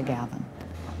grandmother to Gavin.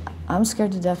 I'm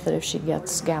scared to death that if she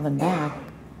gets Gavin back,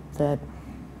 that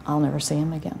I'll never see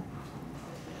him again.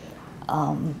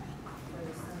 And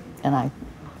I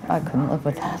couldn't live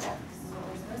with that.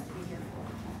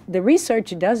 The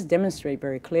research does demonstrate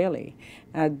very clearly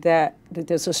that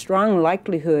there's a strong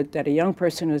likelihood that a young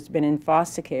person who's been in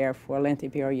foster care for a lengthy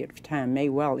period of time may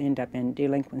well end up in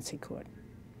delinquency court.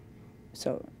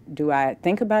 So do I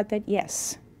think about that?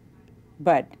 Yes.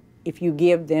 But if you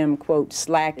give them, quote,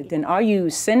 slack, then are you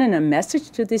sending a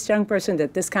message to this young person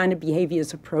that this kind of behavior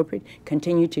is appropriate?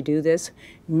 Continue to do this?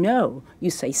 No. You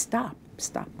say, stop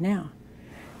now.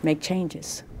 Make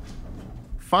changes.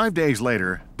 5 days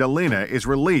later, Delena is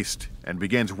released and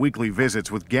begins weekly visits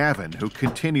with Gavin, who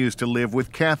continues to live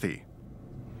with Kathy.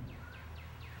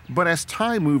 But as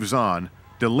time moves on,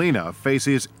 Delena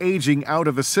faces aging out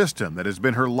of the system that has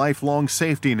been her lifelong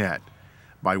safety net.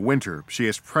 By winter, she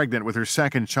is pregnant with her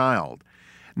second child.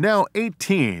 Now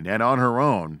 18 and on her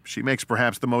own, she makes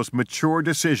perhaps the most mature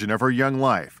decision of her young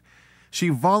life. She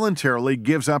voluntarily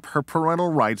gives up her parental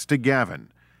rights to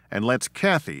Gavin and lets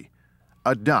Kathy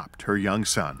adopt her young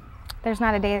son. There's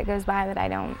not a day that goes by that I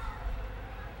don't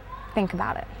think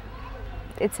about it.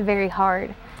 It's very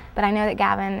hard, but I know that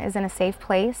Gavin is in a safe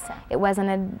place. It wasn't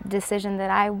a decision that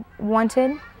I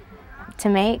wanted to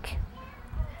make,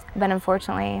 but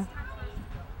unfortunately,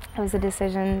 it was a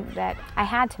decision that I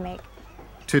had to make.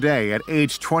 Today, at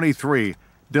age 23,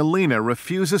 Delena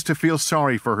refuses to feel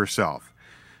sorry for herself.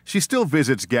 She still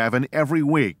visits Gavin every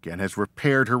week and has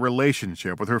repaired her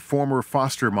relationship with her former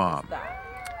foster mom.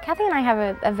 Kathy and I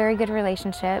have a very good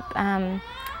relationship.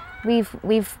 We've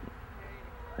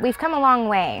come a long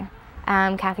way.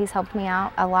 Kathy's helped me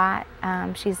out a lot.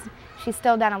 She's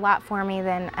still done a lot for me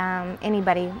than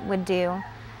anybody would do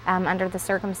under the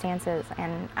circumstances,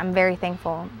 and I'm very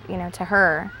thankful, to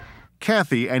her.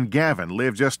 Kathy and Gavin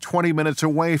live just 20 minutes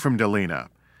away from Delena.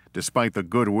 Despite the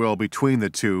goodwill between the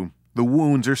two, the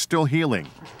wounds are still healing.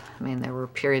 I mean, there were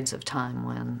periods of time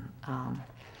when,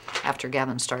 after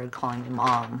Gavin started calling me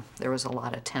Mom, there was a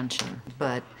lot of tension.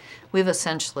 But we've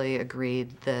essentially agreed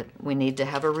that we need to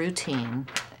have a routine,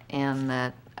 and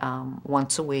that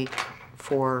once a week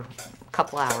for a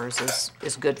couple hours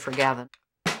is good for Gavin.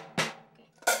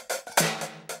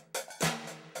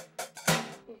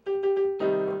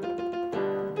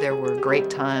 There were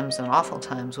great times and awful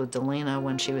times with Delena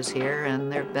when she was here,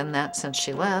 and there have been that since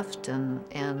she left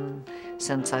and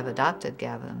since I've adopted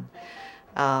Gavin.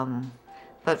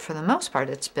 But for the most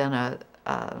part, it's been a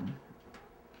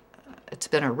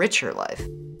richer life.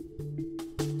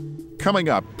 Coming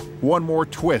up, one more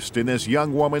twist in this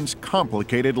young woman's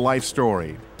complicated life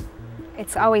story.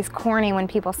 It's always corny when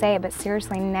people say it, but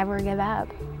seriously, never give up.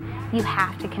 You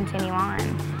have to continue on,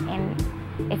 and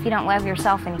if you don't love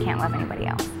yourself, then you can't love anybody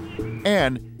else.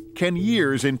 And can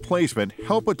years in placement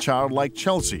help a child like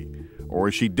Chelsea, or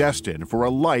is she destined for a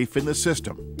life in the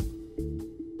system?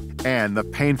 And the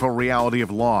painful reality of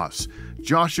loss.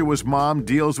 Joshua's mom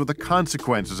deals with the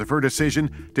consequences of her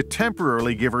decision to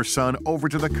temporarily give her son over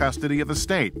to the custody of the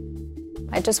state.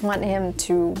 I just want him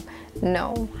to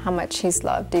know how much he's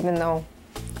loved, even though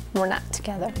we're not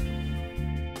together.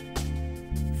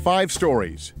 5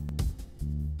 stories.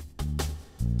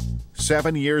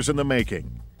 7 years in the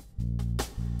making.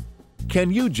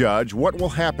 Can you judge what will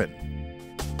happen?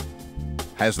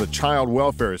 Has the child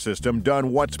welfare system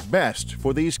done what's best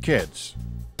for these kids?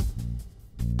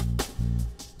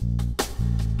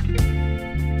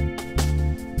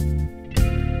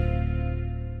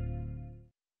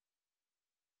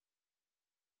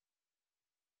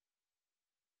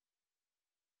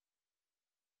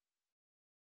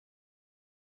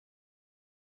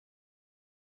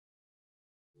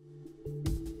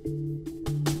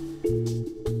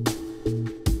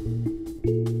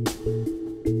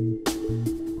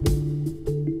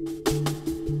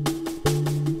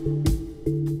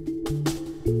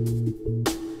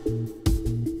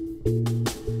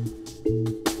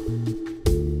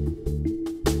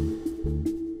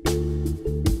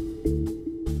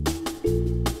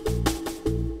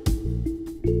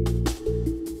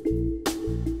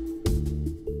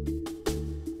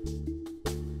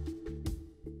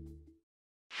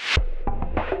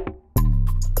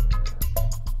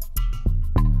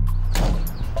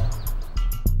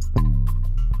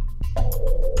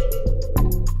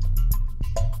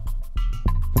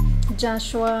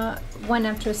 Joshua went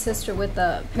after his sister with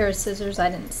a pair of scissors. I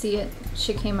didn't see it.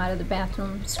 She came out of the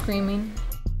bathroom screaming.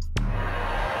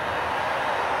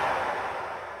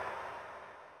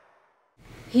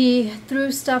 He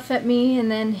threw stuff at me, and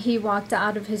then he walked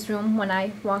out of his room. When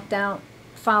I walked out,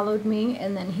 followed me,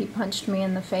 and then he punched me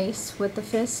in the face with the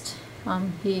fist.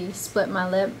 He split my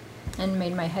lip and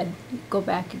made my head go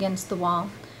back against the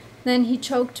wall. Then he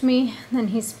choked me, then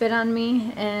he spit on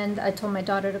me, and I told my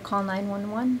daughter to call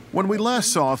 911. When we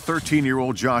last saw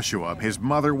 13-year-old Joshua, his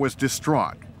mother was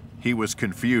distraught. He was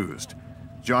confused.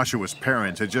 Joshua's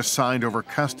parents had just signed over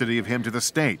custody of him to the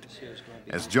state.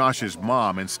 As Josh's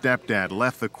mom and stepdad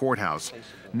left the courthouse,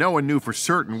 no one knew for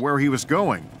certain where he was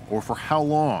going or for how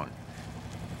long.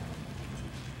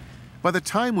 By the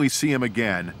time we see him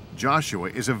again, Joshua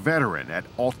is a veteran at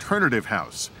Alternative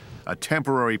House, a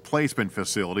temporary placement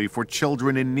facility for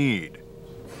children in need.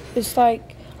 It's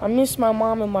like I miss my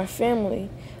mom and my family,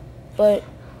 but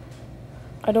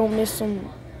I don't miss them.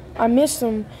 I miss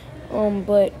them,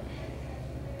 but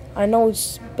I know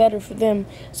it's better for them.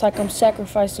 It's like I'm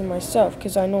sacrificing myself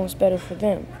because I know it's better for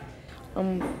them.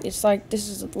 It's like this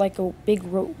is like a big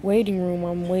waiting room.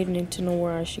 I'm waiting to know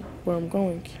where I'm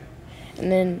going. And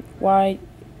then why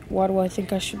do I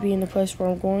think I should be in the place where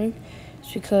I'm going?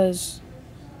 It's because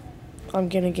I'm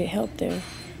gonna get help there.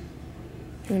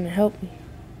 You're gonna help me.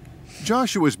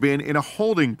 Joshua's been in a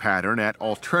holding pattern at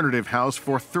Alternative House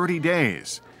for 30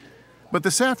 days. But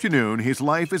this afternoon, his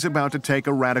life is about to take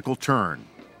a radical turn.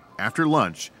 After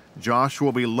lunch, Josh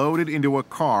will be loaded into a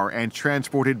car and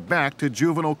transported back to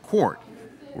juvenile court,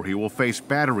 where he will face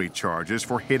battery charges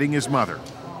for hitting his mother.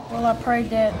 Well, I pray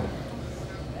that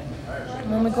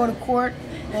when we go to court,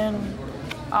 then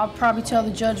I'll probably tell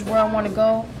the judge where I want to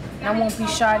go. And I won't be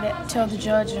shy to tell the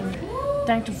judge and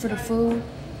thank him for the food.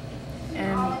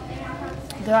 And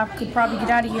that I could probably get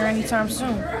out of here anytime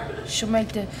soon. She'll make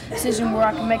the decision where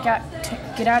I can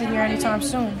get out of here anytime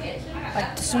soon.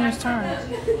 Like the soonest time that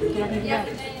I can get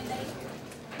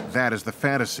out. That is the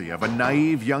fantasy of a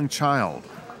naive young child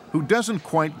who doesn't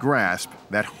quite grasp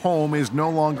that home is no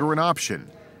longer an option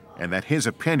and that his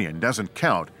opinion doesn't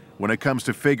count when it comes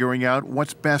to figuring out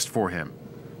what's best for him.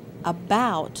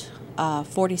 About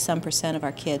 40-some% of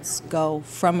our kids go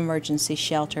from emergency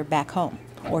shelter back home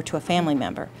or to a family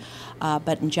member.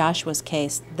 But in Joshua's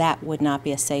case, that would not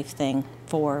be a safe thing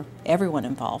for everyone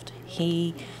involved.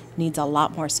 He needs a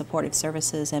lot more supportive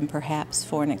services and perhaps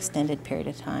for an extended period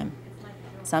of time.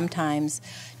 Sometimes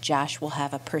Josh will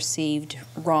have a perceived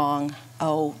wrong,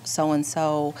 oh,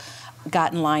 so-and-so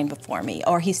got in line before me,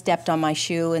 or he stepped on my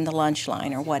shoe in the lunch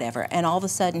line or whatever, and all of a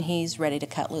sudden he's ready to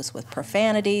cut loose with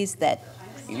profanities that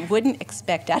you wouldn't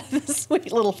expect out of this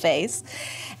sweet little face.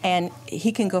 And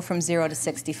he can go from 0 to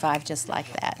 65 just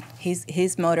like that.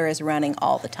 His motor is running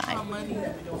all the time. I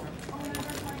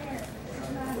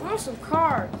want some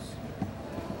cards.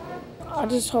 I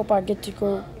just hope I get to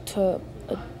go to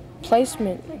a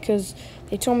placement because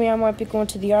they told me I might be going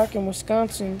to the Ark in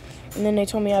Wisconsin, and then they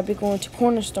told me I'd be going to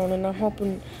Cornerstone, and I'm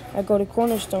hoping I go to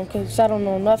Cornerstone because I don't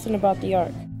know nothing about the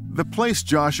Ark. The place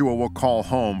Joshua will call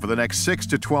home for the next 6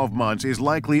 to 12 months is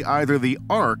likely either the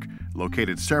Ark,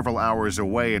 located several hours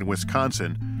away in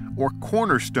Wisconsin, or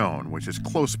Cornerstone, which is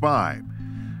close by.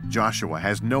 Joshua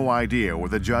has no idea where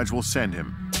the judge will send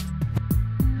him.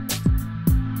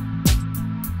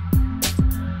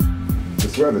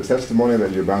 I swear the testimony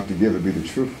that you're about to give will be the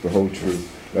truth, the whole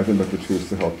truth, nothing but the truth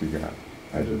to help you God.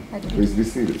 I do. Please be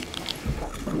seated.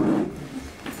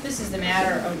 This is the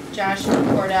matter of Joshua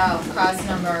Cordell, cause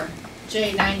number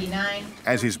J99.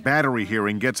 As his battery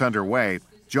hearing gets underway,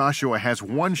 Joshua has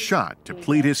one shot to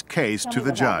plead his case to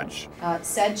the judge.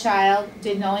 Said child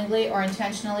did knowingly or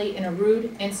intentionally in a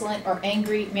rude, insolent, or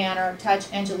angry manner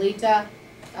touch Angelita,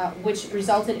 which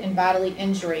resulted in bodily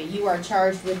injury. You are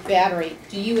charged with battery.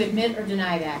 Do you admit or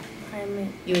deny that? I admit.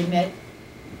 You admit?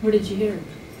 Where did you hear it?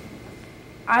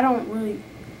 I don't really.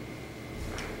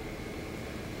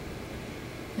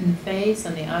 In the face,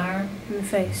 on the arm? In the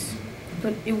face.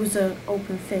 But it was an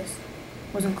open fist.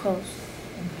 It wasn't closed.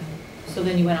 Okay. So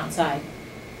then you went outside.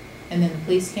 And then the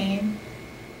police came?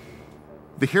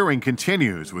 The hearing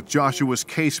continues with Joshua's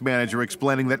case manager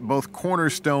explaining that both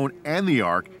Cornerstone and the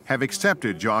Ark have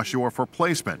accepted Joshua for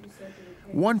placement.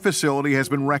 One facility has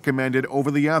been recommended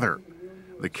over the other.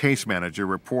 The case manager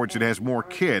reports it has more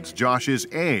kids Josh's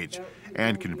age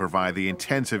and can provide the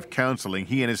intensive counseling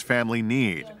he and his family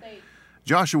need.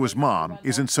 Joshua's mom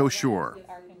isn't so sure.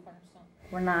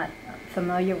 We're not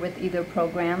familiar with either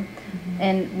program,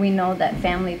 and we know that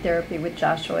family therapy with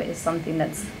Joshua is something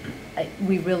that's,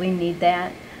 we really need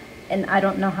that, and I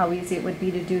don't know how easy it would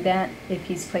be to do that if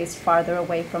he's placed farther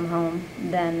away from home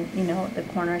than, you know, the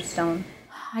Cornerstone.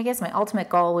 I guess my ultimate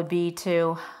goal would be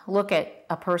to look at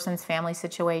a person's family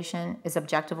situation as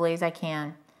objectively as I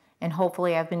can, and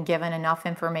hopefully I've been given enough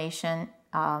information,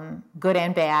 good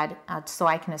and bad, so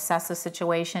I can assess the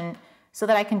situation so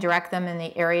that I can direct them in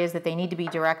the areas that they need to be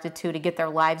directed to get their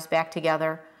lives back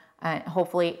together.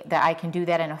 Hopefully that I can do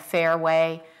that in a fair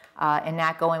way and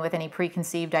not going with any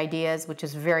preconceived ideas, which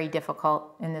is very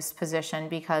difficult in this position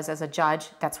because as a judge,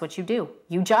 that's what you do.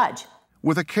 You judge.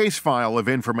 With a case file of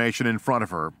information in front of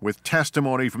her, with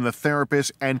testimony from the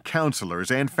therapists and counselors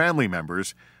and family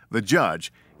members, the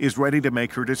judge is ready to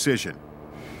make her decision.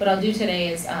 What I'll do today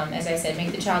is, as I said,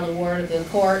 make the child a ward of the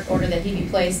court, order that he be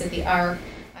placed at the Ark.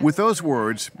 With those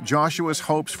words, Joshua's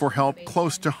hopes for help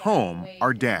close to home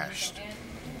are dashed.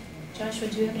 Joshua,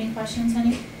 do you have any questions,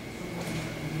 honey?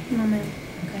 No, ma'am.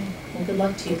 Okay. Well, good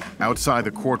luck to you. Outside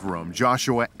the courtroom,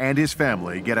 Joshua and his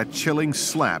family get a chilling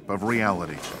slap of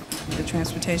reality. The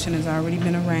transportation has already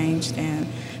been arranged, and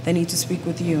they need to speak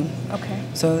with you. Okay.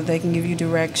 So that they can give you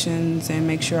directions and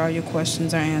make sure all your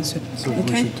questions are answered. So we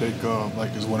should take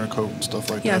like his winter coat and stuff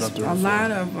like that up there? Yes, a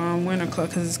lot of winter clothes,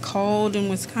 because it's cold in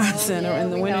Wisconsin or in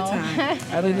the wintertime.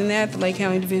 Other than that, the Lake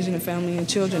County Division of Family and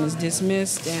Children is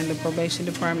dismissed, and the probation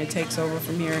department takes over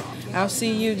from here. I'll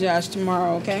see you, Josh,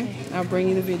 tomorrow, okay? I'll bring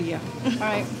you the video. All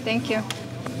right, thank you.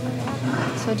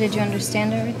 So did you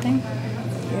understand everything?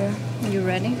 Yeah. Are you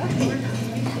ready? You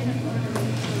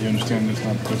understand it's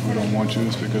not because we don't want you,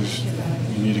 it's because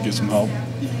you need to get some help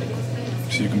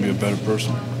so you can be a better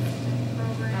person.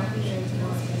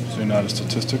 So you're not a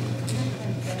statistic.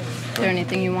 Is there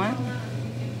anything you want?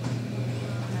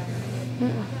 You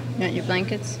want your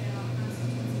blankets?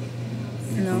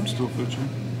 Your No. food still fit you?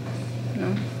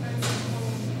 No.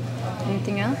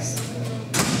 Anything else?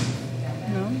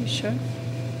 No, you sure?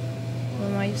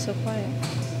 Then why are you so quiet?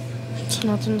 It's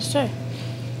nothing to say.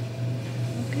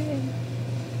 Okay.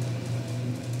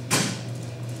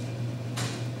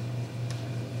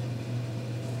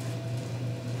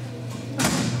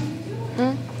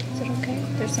 Is it okay?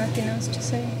 There's nothing else to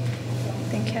say? I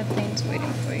think Kathleen's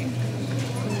waiting for you.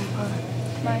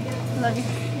 Bye. Love you.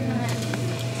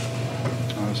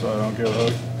 Sorry, I don't get a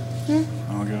hug. I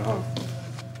don't get a hug.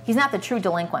 He's not the true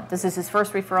delinquent. This is his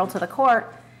first referral to the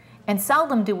court, and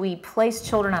seldom do we place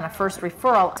children on a first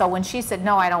referral. So when she said,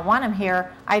 no, I don't want him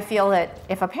here, I feel that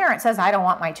if a parent says, I don't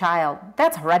want my child,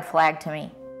 that's a red flag to me.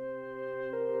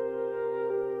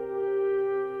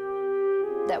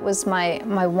 That was my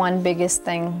one biggest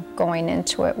thing going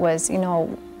into it was, you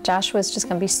know, Joshua's just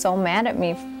going to be so mad at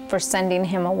me for sending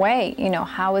him away. You know,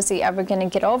 how is he ever going to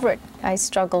get over it? I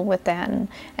struggle with that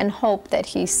and hope that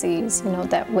he sees, you know,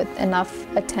 that with enough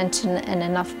attention and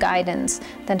enough guidance,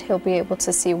 that he'll be able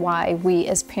to see why we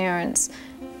as parents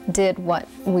did what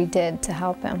we did to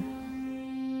help him.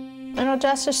 You know,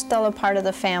 Josh is still a part of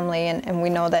the family, and we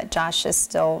know that Josh is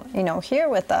still, you know, here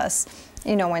with us,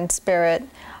 you know, in spirit,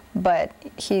 but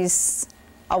he's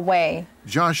away.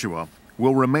 Joshua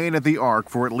will remain at the Ark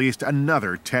for at least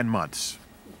another 10 months.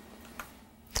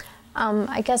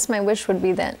 I guess my wish would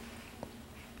be that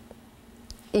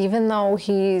even though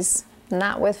he's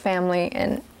not with family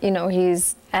and, you know,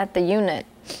 he's at the unit,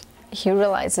 he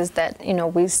realizes that, you know,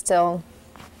 we still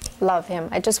love him.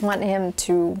 I just want him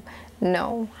to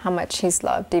know how much he's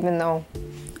loved, even though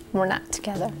we're not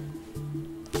together.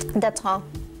 That's all.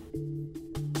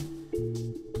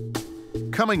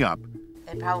 Coming up,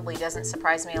 It probably doesn't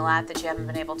surprise me a lot that you haven't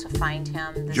been able to find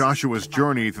him. Joshua's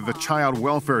journey through the child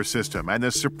welfare system and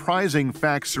the surprising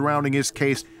facts surrounding his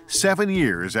case 7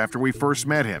 years after we first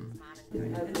met him.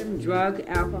 Drug,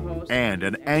 alcohol. And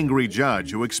an angry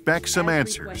judge who expects some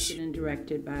answers. Requested and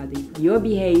directed by your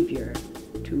behavior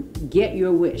to get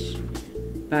your wish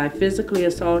by physically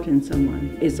assaulting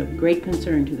someone is of great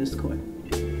concern to this court.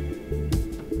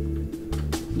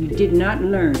 You did not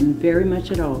learn very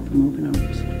much at all from open arms.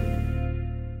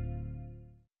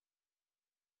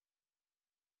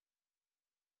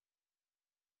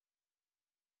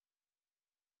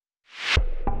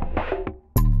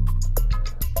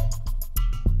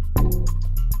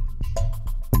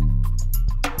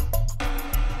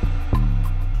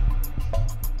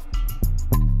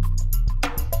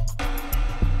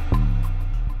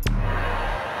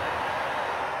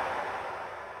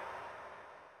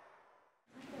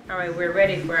 All right, we're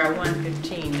ready for our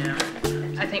 115 now.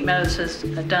 I think Meadows has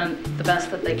done the best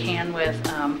that they can with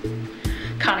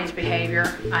Connie's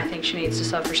behavior. I think she needs to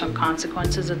suffer some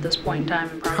consequences at this point in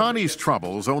time. Connie's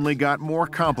troubles only got more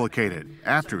complicated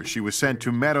after she was sent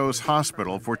to Meadows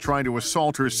Hospital for trying to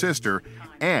assault her sister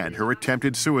and her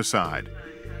attempted suicide.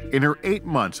 In her 8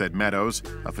 months at Meadows,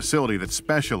 a facility that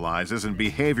specializes in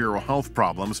behavioral health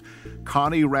problems,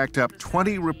 Connie racked up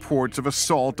 20 reports of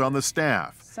assault on the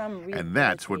staff. And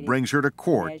that's what brings her to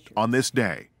court on this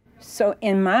day. So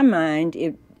in my mind,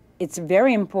 it's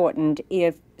very important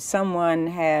if someone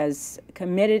has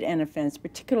committed an offense,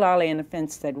 particularly an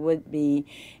offense that would be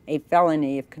a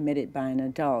felony if committed by an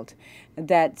adult,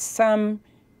 that some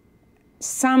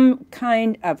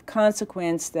kind of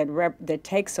consequence that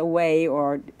takes away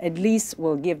or at least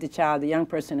will give the child, the young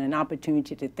person, an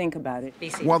opportunity to think about it.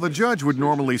 While the judge would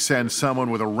normally send someone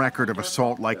with a record of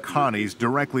assault like Connie's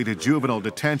directly to juvenile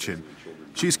detention,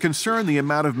 she's concerned the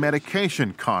amount of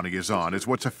medication Connie is on is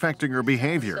what's affecting her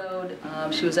behavior.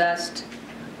 She was asked,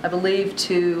 I believe,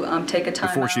 to take a time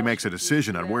Before out. she makes a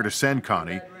decision on where to send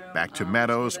Connie, back to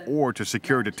Meadows or to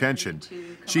secure detention,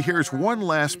 she hears one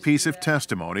last piece of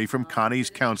testimony from Connie's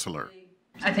counselor.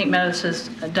 I think Meadows has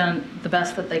done the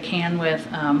best that they can with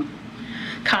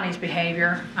Connie's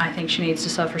behavior. I think she needs to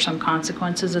suffer some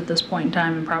consequences at this point in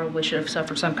time, and probably should have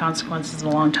suffered some consequences a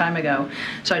long time ago.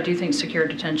 So I do think secure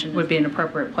detention would be an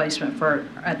appropriate placement for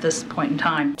her at this point in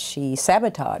time. She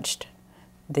sabotaged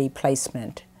the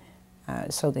placement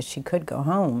so that she could go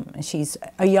home. She's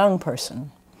a young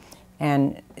person,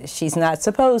 and she's not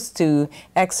supposed to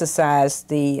exercise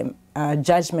the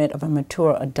judgment of a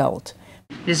mature adult.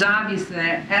 It is obvious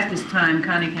that at this time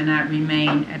Connie cannot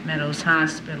remain at Meadows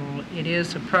Hospital. It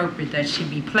is appropriate that she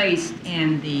be placed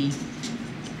in the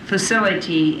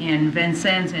facility in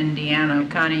Vincennes, Indiana.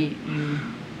 Connie, you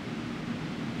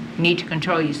need to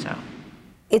control yourself.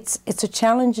 It's a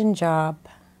challenging job,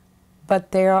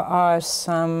 but there are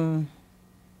some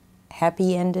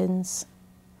happy endings.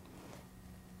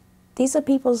 These are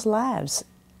people's lives.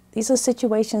 These are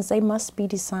situations, they must be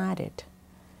decided.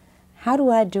 How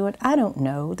do I do it? I don't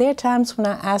know. There are times when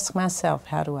I ask myself,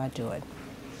 how do I do it?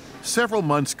 Several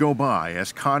months go by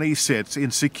as Connie sits in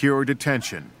secure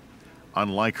detention.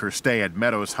 Unlike her stay at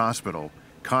Meadows Hospital,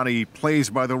 Connie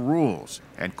plays by the rules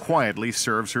and quietly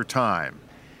serves her time.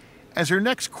 As her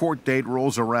next court date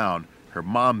rolls around, her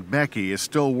mom, Becky, is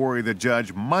still worried the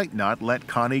judge might not let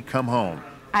Connie come home.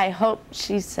 I hope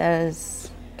she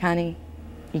says, Connie,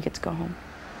 you get to go home.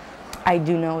 I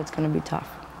do know it's going to be tough.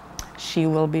 She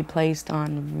will be placed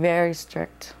on very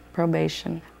strict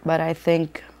probation, but I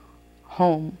think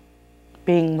home,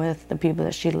 being with the people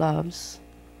that she loves,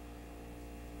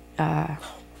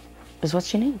 is what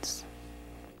she needs.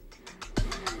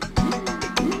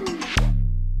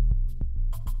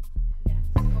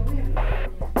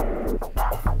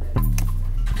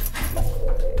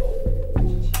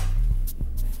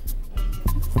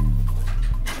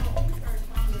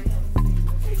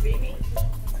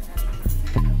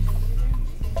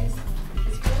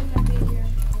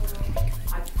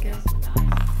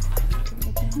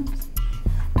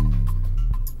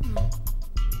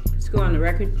 Go on the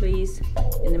record, please,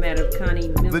 in the matter of Connie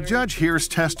Miller. The judge hears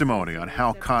testimony on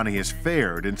how Connie has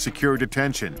fared in secure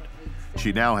detention.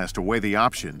 She now has to weigh the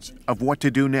options of what to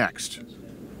do next.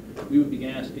 We would be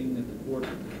asking that the court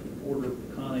order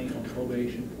Connie on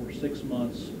probation for 6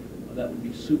 months. That would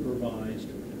be supervised.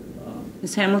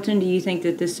 Ms. Hamilton, do you think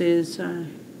that this is an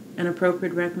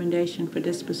appropriate recommendation for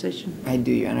disposition? I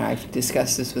do, Your Honor. I've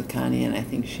discussed this with Connie, and I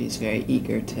think she's very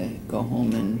eager to go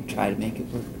home and try to make it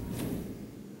work.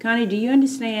 Connie, do you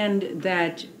understand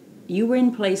that you were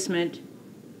in placement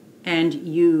and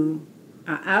you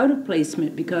are out of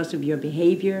placement because of your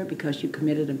behavior, because you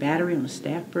committed a battery on a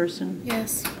staff person?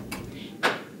 Yes.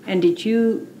 And did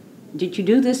you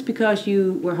do this because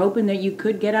you were hoping that you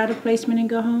could get out of placement and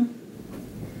go home?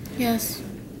 Yes.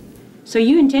 So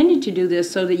you intended to do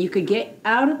this so that you could get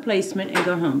out of placement and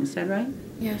go home, is that right?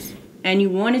 Yes. And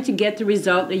you wanted to get the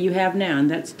result that you have now,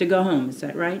 and that's to go home, is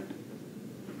that right?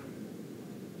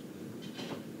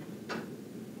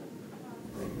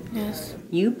 Yes.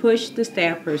 You pushed the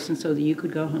staff person so that you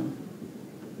could go home.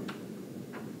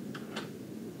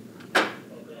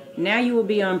 Now you will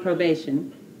be on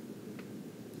probation.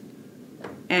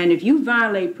 And if you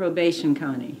violate probation,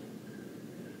 Connie,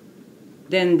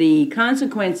 then the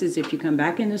consequences, if you come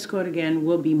back in this court again,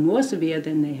 will be more severe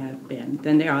than they have been,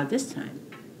 than they are this time.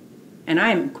 And I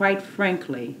am quite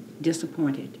frankly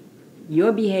disappointed.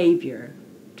 Your behavior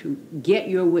to get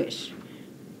your wish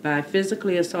by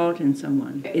physically assaulting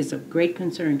someone is of great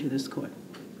concern to this court.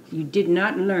 You did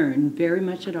not learn very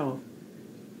much at all.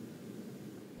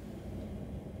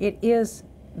 It is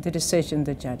the decision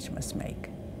the judge must make.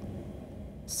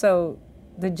 So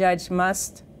the judge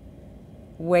must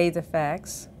weigh the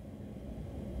facts,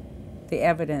 the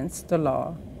evidence, the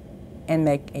law, and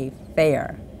make a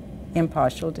fair,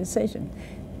 impartial decision.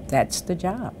 That's the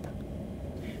job.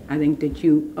 I think that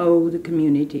you owe the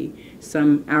community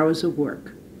some hours of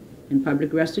work. And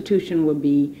public restitution will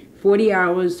be 40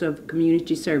 hours of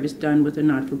community service done with a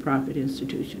not-for-profit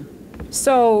institution.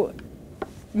 So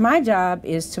my job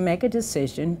is to make a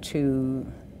decision,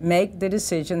 to make the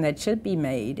decision that should be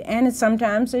made, and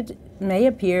sometimes it may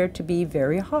appear to be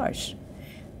very harsh.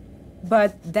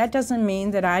 But that doesn't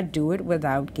mean that I do it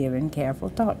without giving careful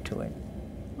thought to it.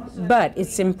 But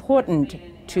it's important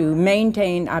to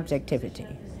maintain objectivity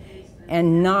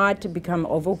and not to become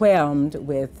overwhelmed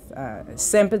with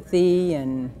sympathy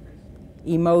and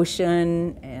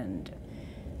emotion, and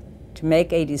to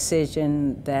make a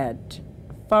decision that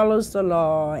follows the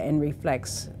law and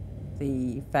reflects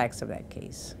the facts of that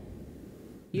case.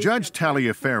 Judge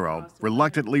Taliaferro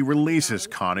reluctantly releases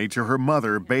Connie to her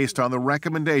mother based on the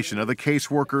recommendation of the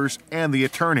caseworkers and the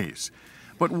attorneys,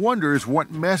 but wonders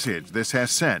what message this has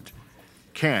sent.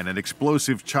 Can an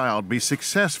explosive child be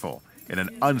successful in an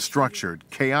unstructured,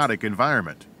 chaotic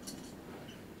environment?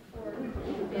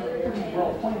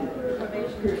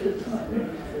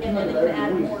 And then they can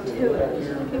add more to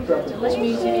it, which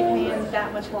means you need hands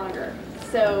that much longer.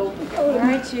 So, all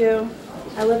right, you.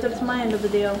 I lived up to my end of the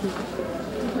deal.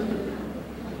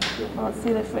 Well, let's see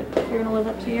if you're going to live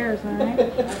up to yours, all right?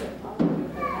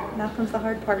 Now comes the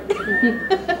hard part.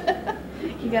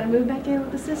 You got to move back in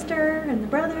with the sister and the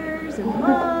brothers and the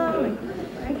mom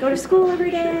and go to school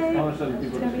every day. It's going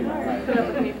to be hard. Put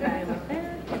up with me,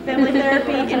 family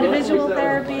therapy, individual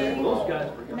therapy,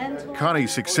 mental.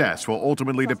 Connie's success will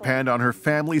ultimately depend on her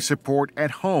family support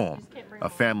at home, a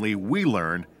family we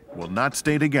learn will not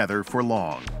stay together for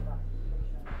long.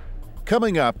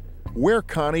 Coming up, where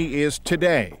Connie is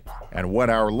today and what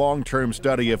our long-term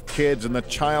study of kids in the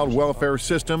child welfare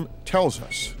system tells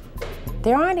us.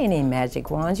 There aren't any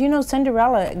magic wands. You know,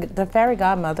 Cinderella, the fairy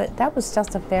godmother, that was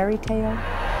just a fairy tale.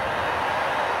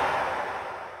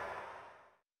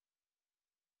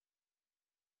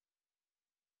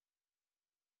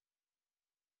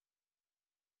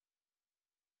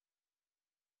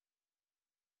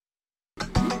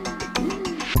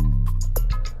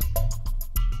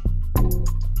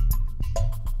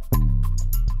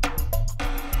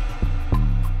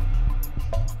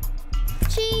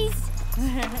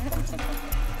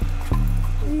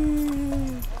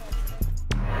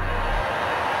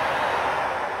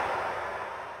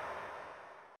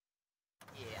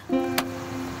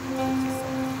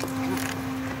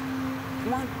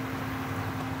 Come on.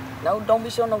 No, don't be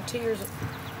showing no tears.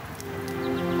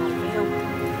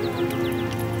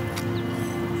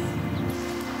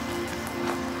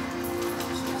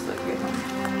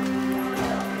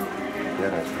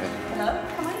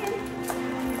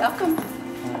 Welcome.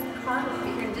 Be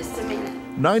here in just a minute.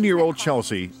 9-year-old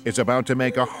Chelsea is about to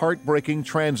make a heartbreaking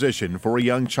transition for a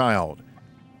young child.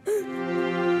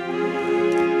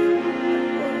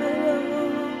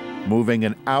 Moving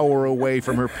an hour away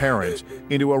from her parents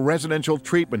into a residential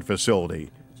treatment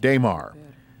facility, Daymar.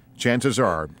 Chances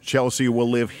are Chelsea will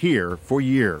live here for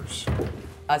years.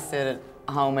 I sit at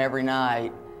home every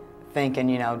night thinking,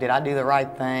 you know, did I do the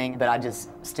right thing? But I just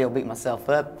still beat myself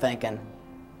up thinking,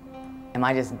 am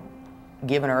I just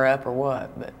giving her up or what?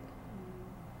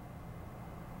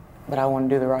 But I want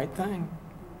to do the right thing.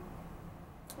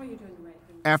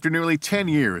 After nearly 10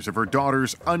 years of her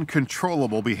daughter's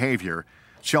uncontrollable behavior,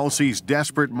 Chelsea's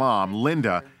desperate mom,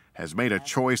 Linda, has made a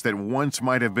choice that once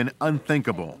might have been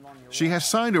unthinkable. She has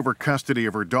signed over custody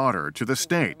of her daughter to the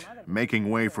state, making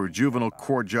way for juvenile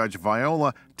court judge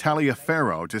Viola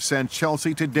Taliaferro to send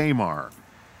Chelsea to Daymar.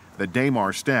 The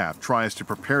Daymar staff tries to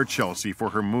prepare Chelsea for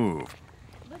her move.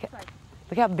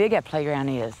 Look how big that playground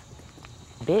is.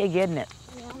 Big, isn't it?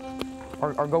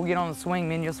 Or go get on the swing,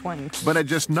 then you'll swing. But at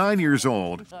just 9 years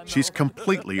old, she's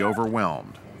completely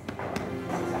overwhelmed.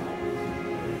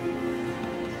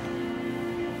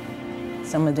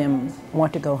 Some of them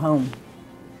want to go home,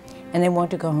 and they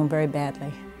want to go home very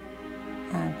badly.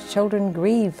 Children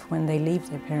grieve when they leave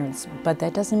their parents, but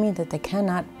that doesn't mean that they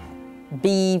cannot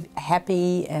be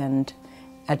happy and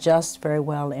adjust very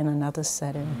well in another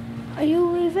setting. Are you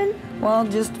leaving? Well,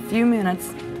 just a few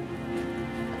minutes.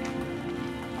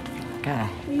 Okay.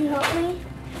 Will you help me?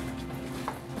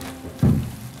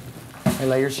 Hey,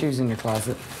 lay your shoes in your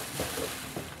closet.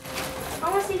 I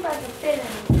want to see if I can fit in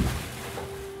them.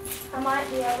 I might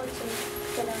be able to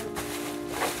fit in.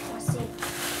 Let's see.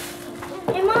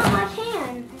 Hey, Mom, I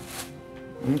can.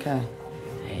 Okay.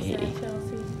 Hey.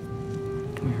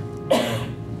 Come here.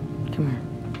 Come here.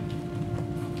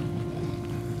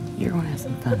 You're going to have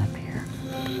some fun up here.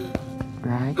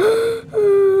 Right?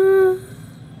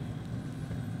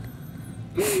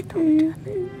 Don't do it.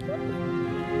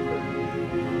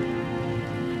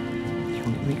 You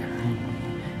won't be crying.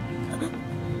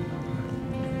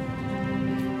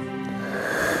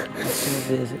 Let's do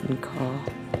a visit and call.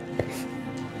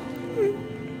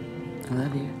 I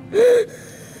love you.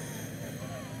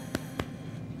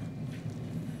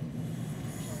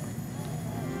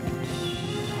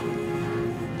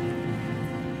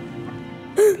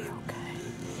 Be okay.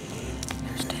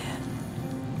 There's Dad.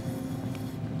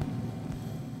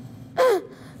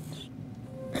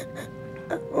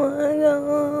 I want to go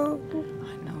home. I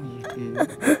know you do.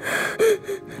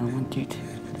 I want you to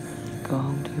go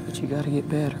home too, but you gotta get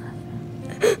better.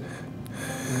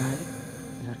 Alright?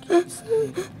 You gotta keep you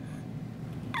safe.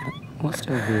 We'll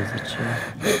still visit you.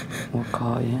 We'll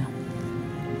call you.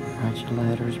 Write you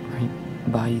letters, bring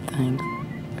Buy you things.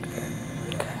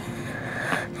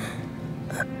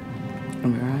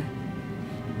 Am I right?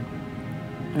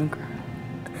 Don't cry.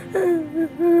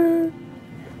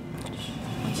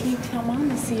 You need to tell Mom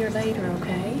to see her later,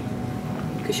 okay?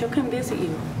 Because she'll come visit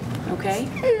you, okay?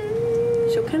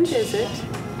 She'll come visit.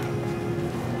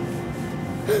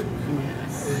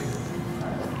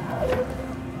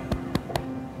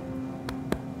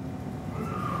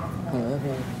 I love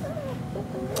you.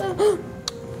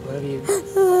 Love you.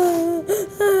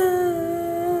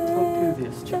 Don't do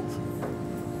this, Jess.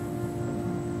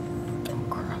 Don't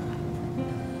cry.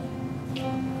 Do you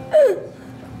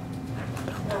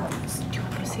want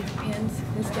to go see her pins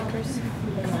and stickers?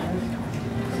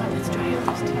 Come on, let's dry out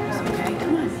those tears, okay?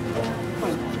 Come on.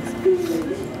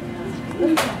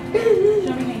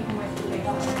 Show me how you can wipe the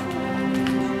face.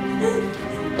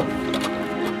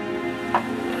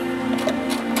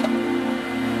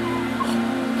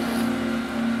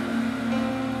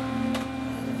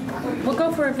 We'll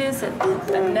go for a visit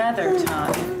another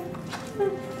time.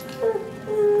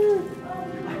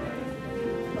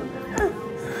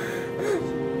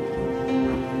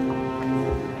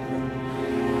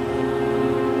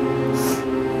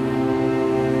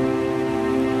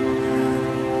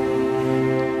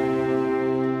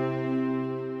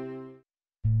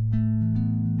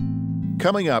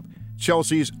 Coming up,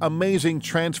 Chelsea's amazing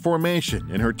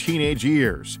transformation in her teenage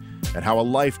years and how a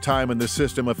lifetime in the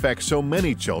system affects so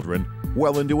many children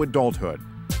well into adulthood.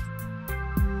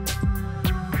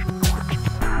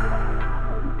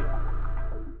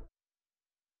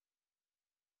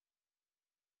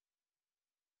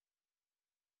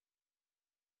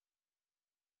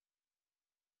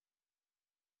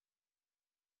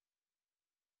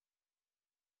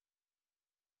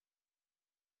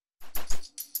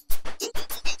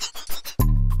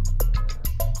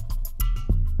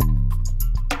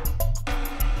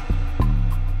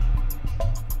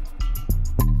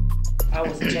 I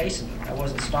wasn't chasing her. I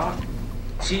wasn't stalking.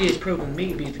 She is proving me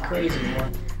to be the crazy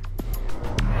one.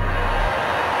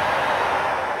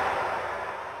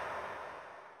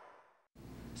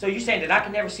 So you saying that I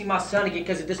can never see my son again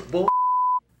because of this bull?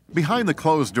 Behind the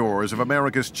closed doors of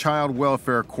America's child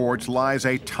welfare courts lies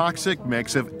a toxic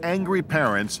mix of angry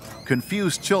parents,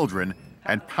 confused children,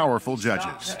 and powerful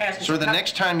judges. Sir, the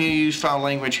next time you use foul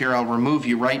language here, I'll remove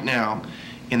you right now,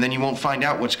 and then you won't find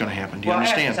out what's going to happen. Do you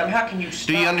understand? How can you stop?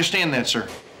 Do you understand that, sir?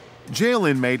 Jail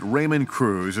inmate Raymond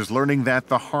Cruz is learning that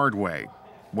the hard way.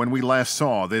 When we last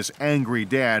saw this angry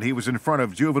dad, he was in front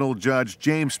of juvenile judge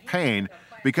James Payne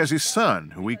because his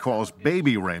son, who he calls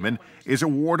Baby Raymond, is a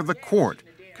ward of the court,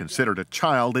 considered a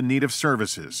child in need of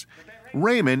services.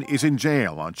 Raymond is in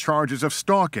jail on charges of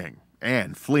stalking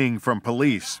and fleeing from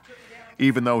police.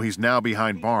 Even though he's now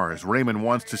behind bars, Raymond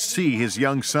wants to see his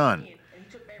young son.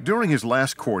 During his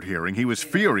last court hearing, he was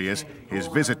furious his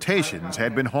visitations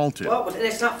had been halted. Well, but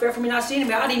that's not fair for me not seeing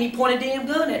him. I didn't even point a damn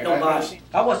gun at nobody.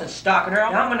 I wasn't stalking her.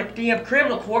 I'm in a damn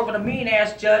criminal court, but a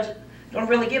mean-ass judge don't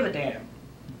really give a damn.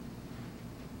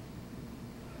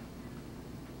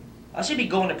 I should be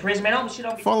going to prison, man.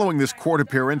 Following this court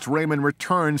appearance, Raymond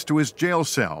returns to his jail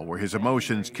cell, where his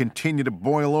emotions continue to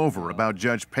boil over about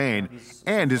Judge Payne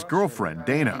and his girlfriend,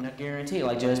 Dana. I guarantee,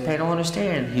 like Judge Payne don't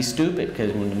understand. He's stupid,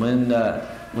 because when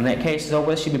that case is over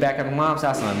with, she'll be back at her mom's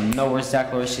house, and I know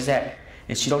exactly where she's at.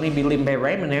 And she don't need to be leaving Baby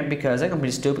Raymond there, because they're going to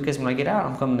be stupid, because when I get out,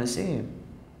 I'm coming to see him.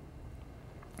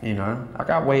 You know, I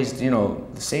got ways, to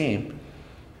see him.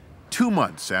 2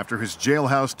 months after his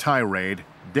jailhouse tirade,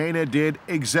 Dana did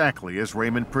exactly as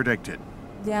Raymond predicted.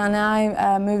 Yeah, now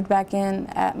I moved back in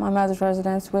at my mother's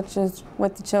residence, which is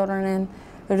with the children, and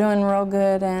they're doing real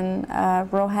good and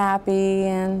real happy,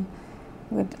 and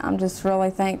I'm just really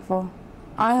thankful.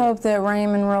 I hope that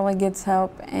Raymond really gets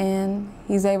help and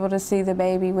he's able to see the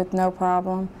baby with no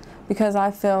problem, because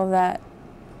I feel that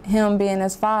him being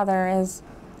his father is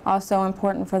also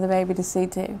important for the baby to see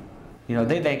too.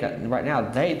 They think, right now,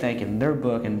 they think in their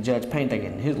book, and Judge Payne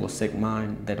thinking in his little sick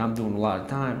mind that I'm doing a lot of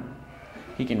time.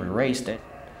 He can erase that.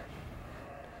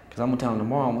 Because I'm going to tell him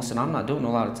tomorrow, I said, I'm not doing a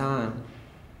lot of time.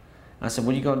 I said,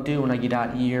 what are you going to do when I get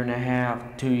out a year and a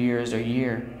half, 2 years, or a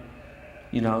year?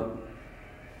 You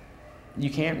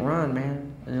can't run,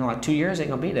 man. Like 2 years ain't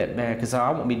going to be that bad, because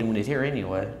I won't be doing it here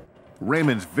anyway.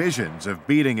 Raymond's visions of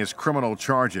beating his criminal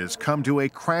charges come to a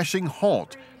crashing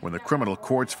halt when the criminal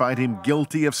courts find him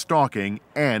guilty of stalking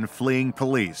and fleeing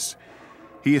police.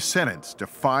 He is sentenced to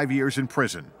 5 years in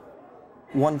prison.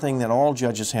 One thing that all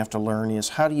judges have to learn is,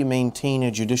 how do you maintain a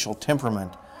judicial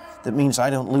temperament that means I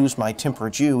don't lose my temper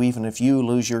at you even if you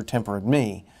lose your temper at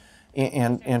me,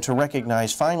 and to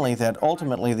recognize finally that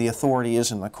ultimately the authority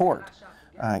is in the court.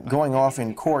 Going off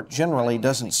in court generally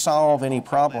doesn't solve any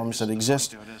problems that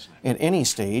exist at any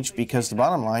stage, because the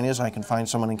bottom line is I can find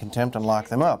someone in contempt and lock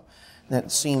them up.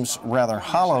 That seems rather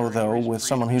hollow, though, with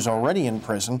someone who's already in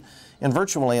prison and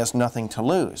virtually has nothing to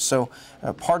lose. So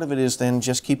part of it is then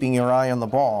just keeping your eye on the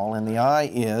ball, and the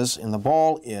eye is, and the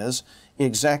ball is,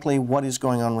 exactly what is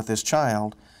going on with this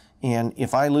child. And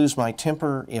if I lose my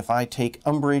temper, if I take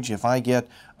umbrage, if I get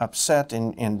upset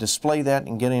and display that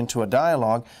and get into a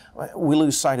dialogue, we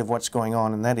lose sight of what's going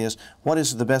on, and that is, what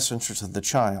is the best interest of the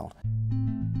child?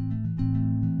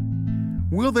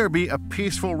 Will there be a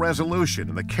peaceful resolution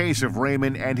in the case of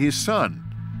Raymond and his son?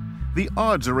 The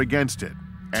odds are against it,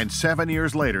 and 7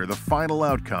 years later, the final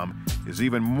outcome is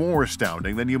even more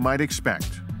astounding than you might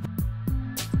expect.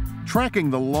 Tracking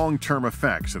the long-term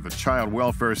effects of the child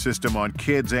welfare system on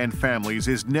kids and families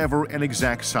is never an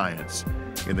exact science.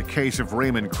 In the case of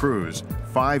Raymond Cruz,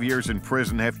 5 years in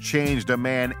prison have changed a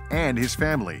man and his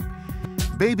family.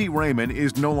 Baby Raymond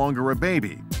is no longer a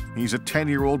baby. He's a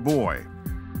 10-year-old boy.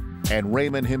 And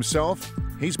Raymond himself,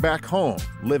 he's back home,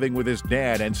 living with his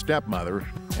dad and stepmother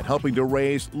and helping to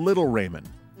raise little Raymond.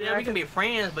 Yeah, we can be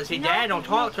friends, but see, Dad don't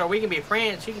talk to her. We can be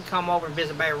friends. She can come over and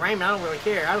visit baby Raymond. I don't really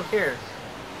care. I don't care.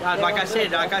 Like I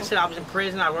said, I was in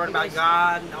prison. I learned about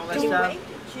God and all that stuff.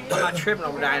 I'm not tripping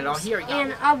over that at all. Here you go.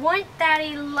 And I want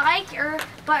Daddy like her,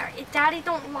 but Daddy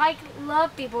don't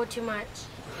love people too much.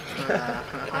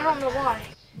 I don't know why.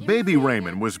 Baby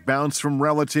Raymond was bounced from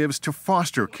relatives to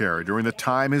foster care during the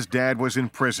time his dad was in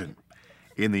prison.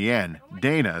 In the end,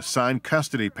 Dana signed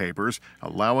custody papers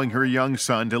allowing her young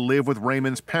son to live with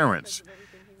Raymond's parents.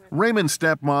 Raymond's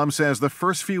stepmom says the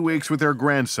first few weeks with their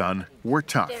grandson were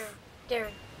tough.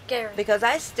 Because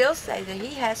I still say that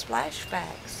he has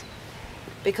flashbacks.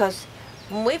 Because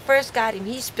when we first got him,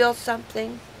 he spilled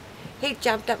something. He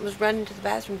jumped up and was running to the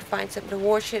bathroom to find something to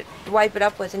wash it, to wipe it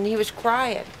up with, and he was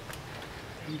crying.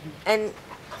 And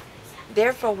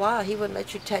there for a while, he wouldn't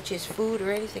let you touch his food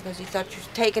or anything because he thought you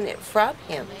were taking it from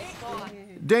him.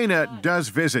 Dana does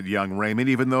visit young Raymond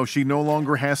even though she no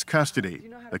longer has custody.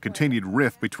 The continued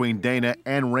rift between Dana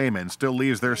and Raymond still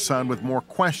leaves their son with more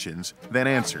questions than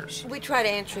answers. We try to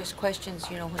answer his questions,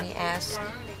 you know, when he asks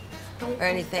or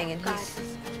anything, and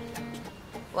he's...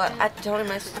 Well, I told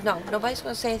him, I said, no, nobody's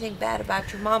going to say anything bad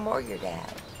about your mom or your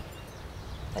dad.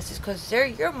 That's just because they're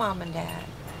your mom and dad.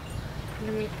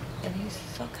 And he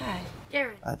says, okay.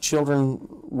 Children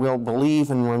will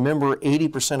believe and remember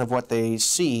 80% of what they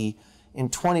see and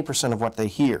 20% of what they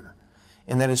hear.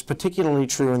 And that is particularly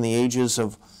true in the ages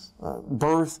of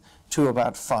birth to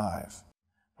about 5.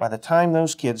 By the time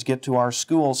those kids get to our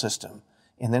school system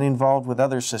and then involved with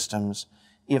other systems,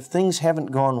 if things haven't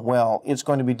gone well, it's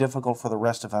going to be difficult for the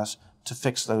rest of us to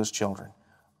fix those children.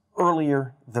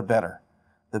 Earlier, the better.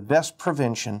 The best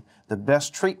prevention, the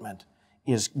best treatment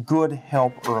is good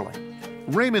help early.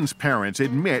 Raymond's parents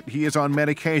admit he is on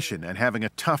medication and having a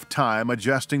tough time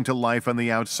adjusting to life on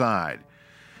the outside.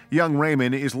 Young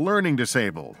Raymond is learning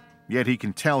disabled, yet he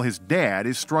can tell his dad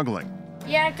is struggling.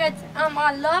 Yeah, because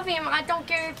I love him. I don't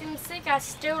care if he's sick, I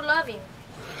still love him.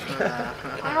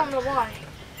 I don't know why.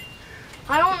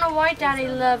 I don't know why Daddy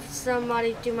loves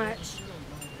somebody too much.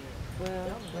 I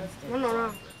don't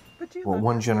know. What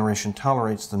one generation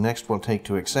tolerates, the next will take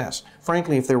to excess.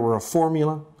 Frankly, if there were a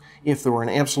formula, if there were an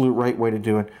absolute right way to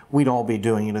do it, we'd all be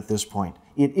doing it at this point.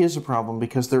 It is a problem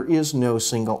because there is no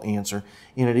single answer,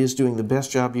 and it is doing the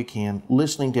best job you can,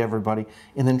 listening to everybody,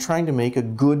 and then trying to make a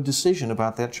good decision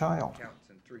about that child.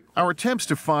 Our attempts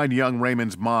to find young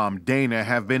Raymond's mom, Dana,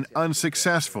 have been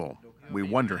unsuccessful. We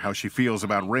wonder how she feels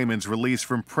about Raymond's release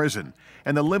from prison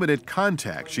and the limited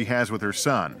contact she has with her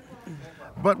son.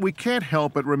 But we can't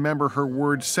help but remember her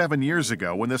words 7 years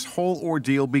ago when this whole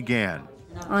ordeal began.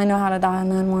 I know how to dial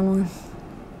 911.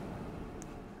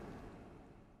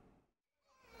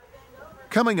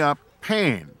 Coming up,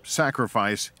 pain,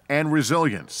 sacrifice, and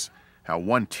resilience. How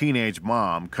one teenage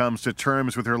mom comes to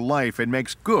terms with her life and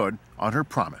makes good on her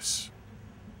promise.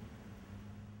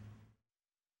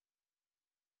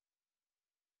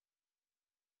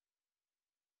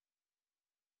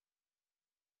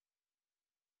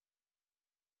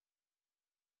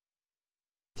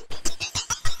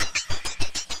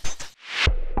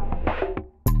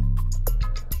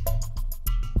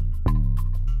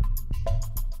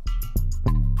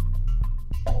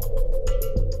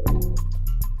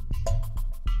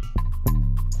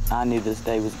 I knew this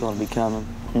day was going to be coming.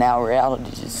 Now reality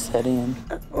just set in.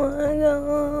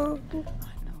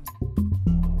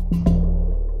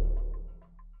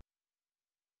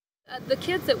 The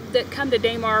kids that come to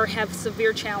Damar have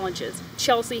severe challenges.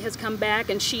 Chelsea has come back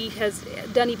and she has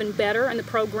done even better in the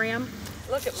program.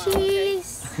 Look at Mom.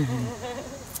 Cheese.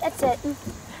 That's it.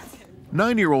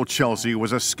 9-year-old Chelsea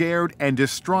was a scared and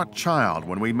distraught child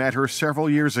when we met her several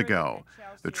years ago.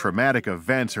 The traumatic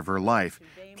events of her life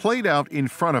played out in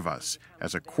front of us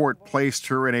as a court placed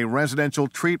her in a residential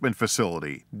treatment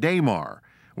facility, Daymar,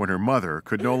 when her mother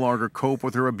could no longer cope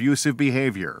with her abusive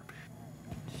behavior.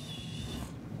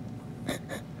 I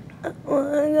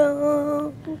want to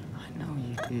go home. I know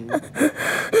you do.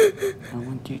 I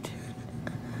want you to.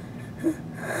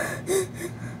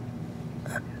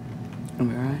 Am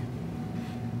I right?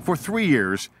 For 3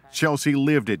 years, Chelsea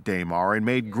lived at Daymar and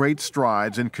made great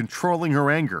strides in controlling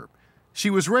her anger. She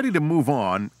was ready to move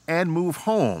on and move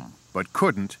home, but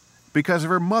couldn't because of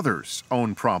her mother's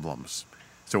own problems.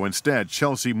 So instead,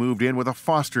 Chelsea moved in with a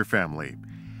foster family.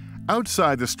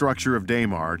 Outside the structure of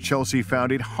Daymar, Chelsea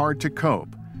found it hard to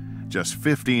cope. Just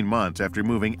 15 months after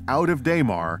moving out of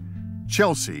Daymar,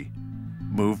 Chelsea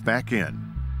moved back in.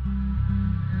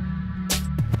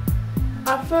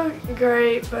 I feel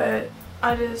great, but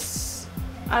I just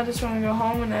want to go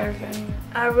home and everything.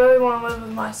 I really want to live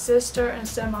with my sister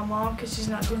instead of my mom because she's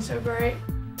not doing so great.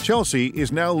 Chelsea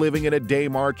is now living in a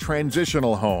Daymar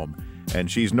transitional home, and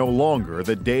she's no longer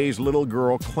the dazed little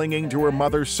girl clinging to her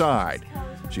mother's side.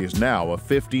 She is now a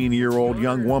 15-year-old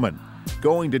young woman,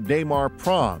 going to Daymar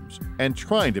proms and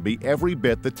trying to be every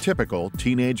bit the typical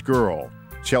teenage girl.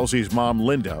 Chelsea's mom,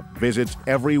 Linda, visits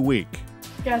every week.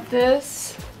 Got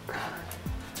this.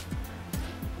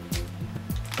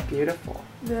 Beautiful.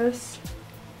 This.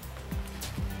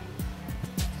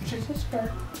 Just a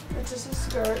skirt. It's just a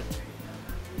skirt.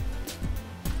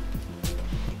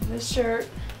 This shirt.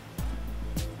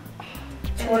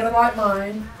 Sort of like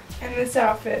mine. And this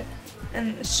outfit.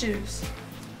 And the shoes.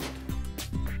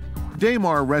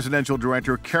 Daymar residential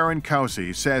director Karen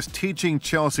Cousy says teaching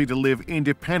Chelsea to live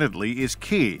independently is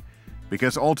key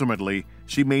because ultimately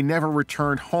she may never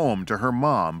return home to her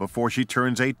mom before she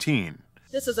turns 18.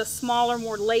 This is a smaller,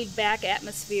 more laid-back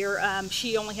atmosphere.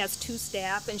 She only has 2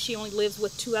 staff, and she only lives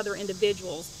with 2 other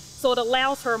individuals. So it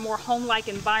allows her a more home-like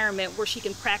environment where she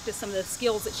can practice some of the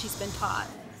skills that she's been taught.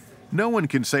 No one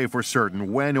can say for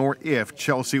certain when or if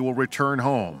Chelsea will return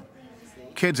home.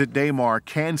 Kids at Daymar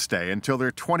can stay until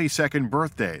their 22nd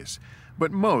birthdays,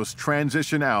 but most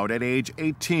transition out at age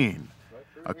 18.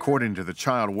 According to the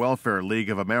Child Welfare League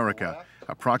of America,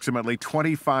 approximately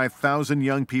 25,000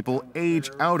 young people age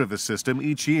out of the system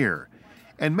each year,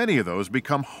 and many of those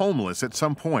become homeless at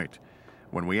some point.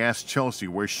 When we ask Chelsea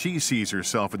where she sees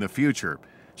herself in the future,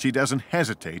 she doesn't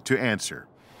hesitate to answer.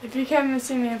 If you come and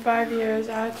see me in 5 years,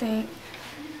 I think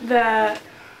that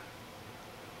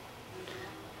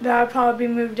I'd probably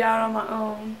be moved out on my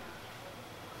own.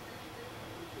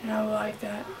 And I would like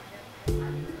that.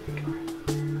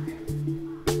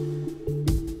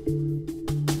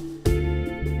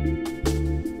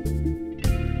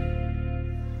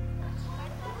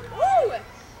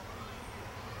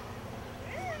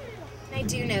 I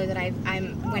do know that I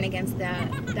went against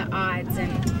the odds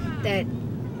and that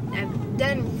I've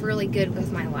done really good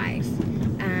with my life.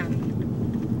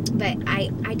 But I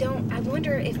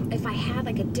wonder if I had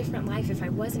like a different life, if I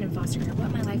wasn't in foster care,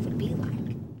 what my life would be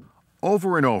like.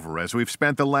 Over and over, as we've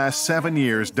spent the last 7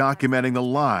 years documenting the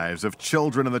lives of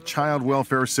children in the child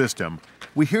welfare system,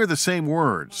 we hear the same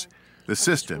words. The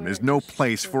system is no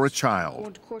place for a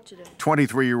child.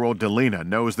 23-year-old Delena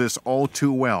knows this all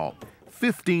too well.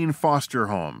 15 foster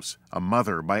homes, a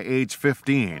mother by age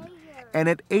 15, and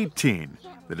at 18,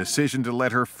 the decision to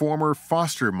let her former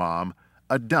foster mom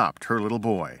adopt her little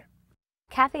boy.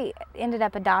 Kathy ended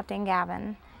up adopting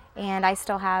Gavin, and I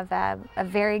still have a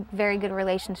very, very good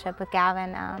relationship with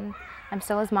Gavin. I'm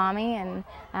still his mommy,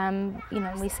 and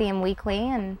we see him weekly,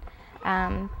 and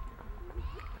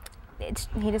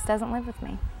he just doesn't live with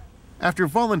me. After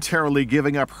voluntarily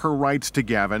giving up her rights to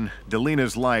Gavin,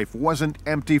 Delena's life wasn't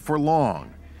empty for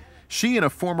long. She and a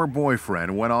former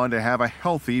boyfriend went on to have a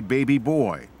healthy baby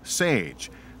boy,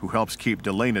 Sage, who helps keep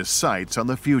Delena's sights on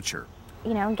the future.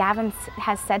 You know, Gavin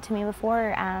has said to me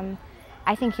before,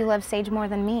 I think you love Sage more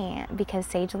than me because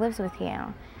Sage lives with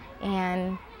you.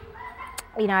 And,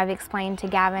 I've explained to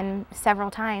Gavin several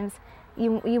times,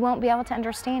 you won't be able to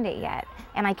understand it yet.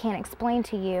 And I can't explain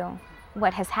to you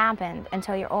what has happened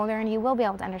until you're older, and you will be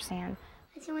able to understand.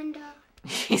 It's a window.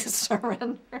 He's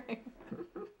surrendering.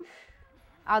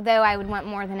 Although I would want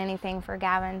more than anything for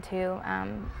Gavin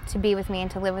to be with me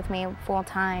and to live with me full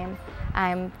time,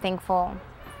 I'm thankful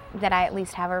that I at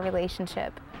least have a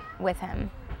relationship with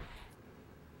him.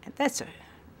 That's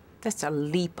a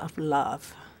leap of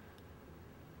love.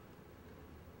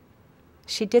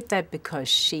 She did that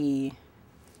because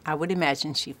I would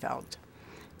imagine she felt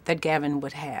that Gavin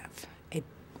would have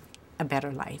a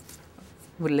better life,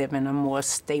 would live in a more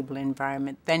stable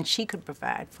environment than she could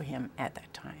provide for him at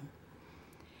that time.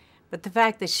 But the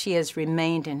fact that she has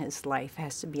remained in his life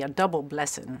has to be a double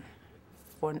blessing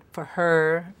for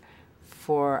her,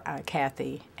 for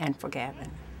Kathy, and for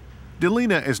Gavin.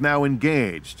 Delena is now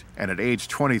engaged and at age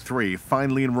 23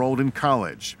 finally enrolled in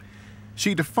college.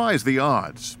 She defies the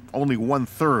odds. Only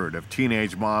 1/3 of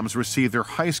teenage moms receive their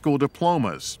high school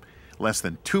diplomas. Less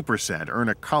than 2% earn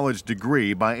a college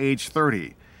degree by age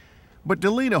 30. But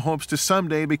Delena hopes to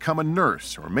someday become a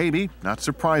nurse, or maybe, not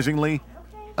surprisingly,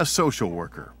 a social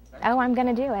worker. Oh, I'm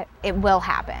gonna do it. It will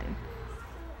happen.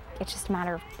 It's just a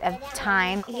matter of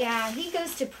time. Yeah, he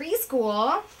goes to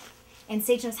preschool, and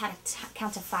Sage knows how to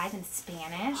count to 5 in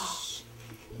Spanish.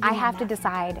 I have to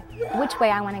decide which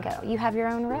way I want to go. You have your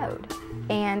own road.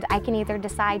 And I can either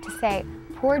decide to say,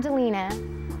 poor Delena,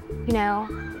 you know,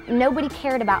 nobody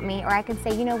cared about me, or I can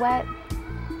say, you know what,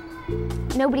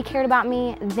 nobody cared about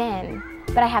me then,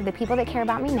 but I have the people that care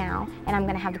about me now, and I'm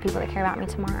going to have the people that care about me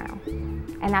tomorrow.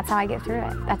 And that's how I get through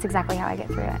it. That's exactly how I get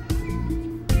through it.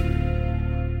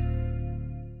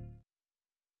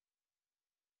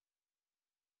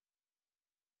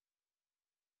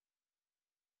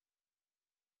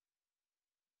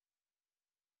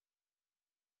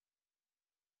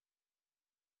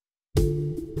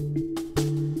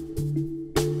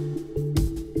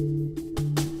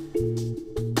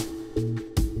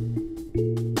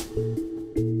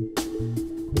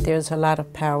 There's a lot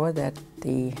of power that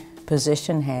the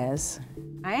position has.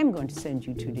 I am going to send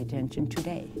you to detention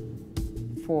today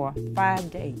for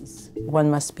 5 days. One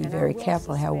must be very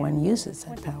careful how one uses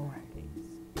that power.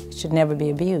 It should never be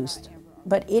abused.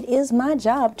 But it is my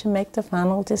job to make the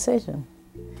final decision.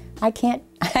 I can't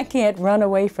run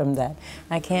away from that.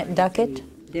 I can't duck it.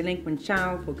 Delinquent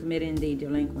child for committing the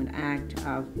delinquent act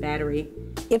of battery.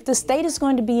 If the state is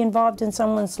going to be involved in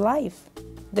someone's life,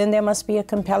 then there must be a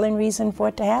compelling reason for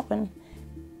it to happen.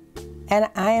 And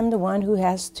I am the one who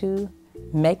has to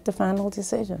make the final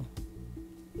decision.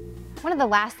 One of the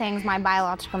last things my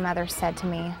biological mother said to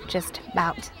me just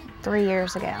about 3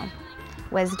 years ago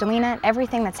was, Delena,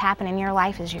 everything that's happened in your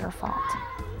life is your fault.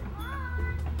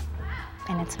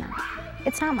 And it's not.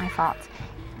 It's not my fault.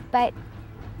 But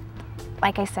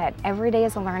like I said, every day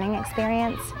is a learning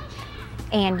experience,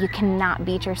 and you cannot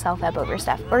beat yourself up over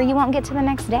stuff, or you won't get to the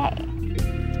next day.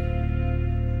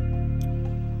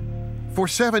 For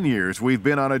 7 years, we've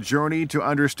been on a journey to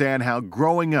understand how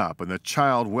growing up in the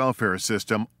child welfare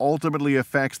system ultimately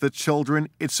affects the children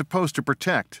it's supposed to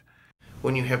protect.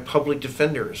 When you have public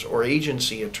defenders or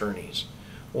agency attorneys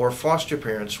or foster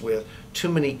parents with too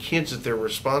many kids that they're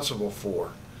responsible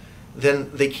for,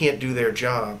 then they can't do their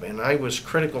job. And I was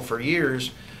critical for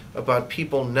years about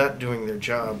people not doing their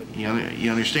job.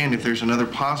 You understand, if there's another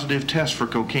positive test for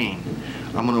cocaine,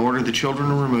 I'm going to order the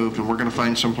children removed, and we're going to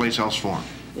find someplace else for them.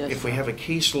 Yes. If we have a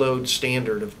caseload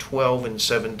standard of 12 and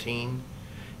 17,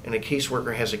 and a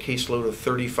caseworker has a caseload of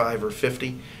 35 or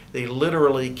 50, they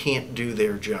literally can't do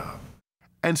their job.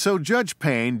 And so Judge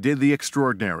Payne did the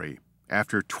extraordinary.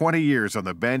 After 20 years on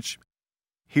the bench,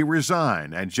 he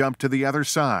resigned and jumped to the other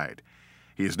side.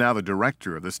 He is now the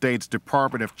director of the state's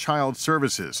Department of Child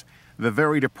Services, the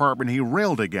very department he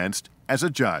railed against as a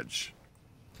judge.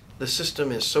 The system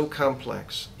is so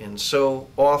complex and so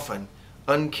often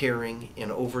uncaring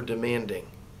and over-demanding,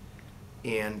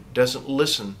 and doesn't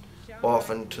listen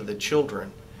often to the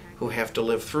children who have to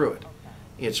live through it.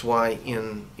 It's why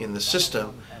in the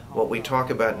system, what we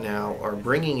talk about now are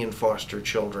bringing in foster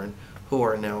children who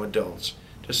are now adults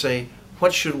to say,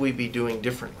 what should we be doing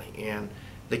differently? And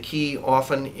the key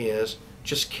often is,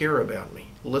 just care about me,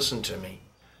 listen to me.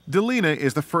 Delena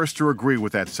is the first to agree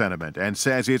with that sentiment and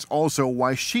says it's also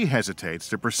why she hesitates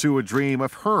to pursue a dream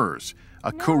of hers,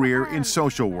 a career in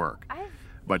social work.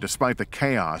 But despite the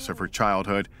chaos of her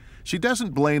childhood, she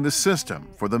doesn't blame the system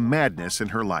for the madness in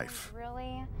her life.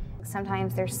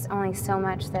 Sometimes there's only so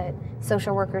much that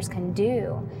social workers can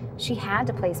do. She had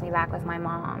to place me back with my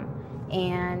mom.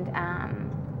 And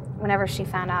whenever she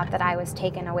found out that I was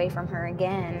taken away from her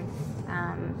again,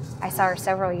 I saw her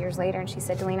several years later, and she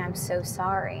said, Delena, I'm so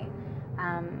sorry.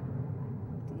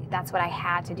 That's what I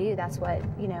had to do. That's what,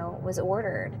 you know, was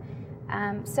ordered.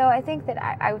 So I think that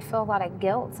I would feel a lot of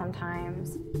guilt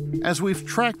sometimes. As we've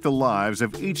tracked the lives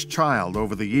of each child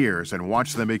over the years and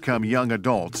watched them become young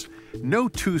adults, no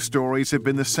two stories have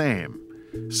been the same.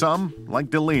 Some, like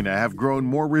Delena, have grown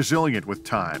more resilient with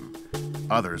time.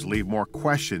 Others leave more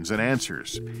questions than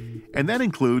answers. And that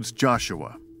includes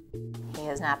Joshua. He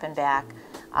has not been back.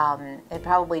 It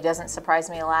probably doesn't surprise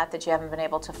me a lot that you haven't been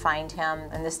able to find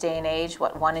him in this day and age.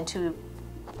 What, 1 in 2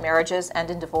 marriages end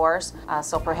in divorce,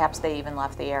 so perhaps they even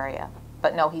left the area.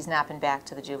 But no, he's not been back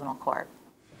to the juvenile court.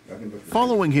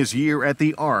 Following his year at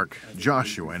the Ark,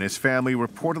 Joshua and his family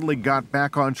reportedly got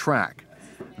back on track.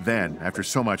 Then, after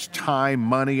so much time,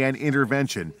 money, and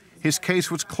intervention, his case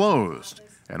was closed,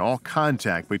 and all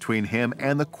contact between him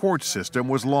and the court system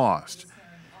was lost.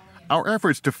 Our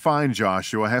efforts to find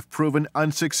Joshua have proven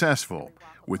unsuccessful.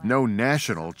 With no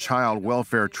national child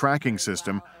welfare tracking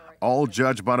system, all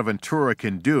Judge Bonaventura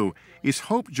can do is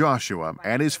hope Joshua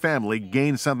and his family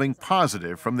gain something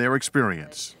positive from their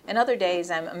experience. And other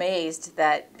days I'm amazed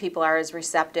that people are as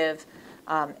receptive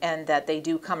and that they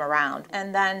do come around.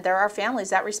 And then there are families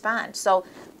that respond. So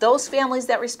those families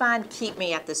that respond keep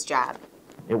me at this job.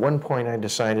 At one point I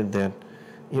decided that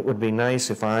it would be nice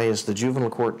if I, as the juvenile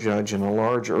court judge in a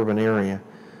large urban area,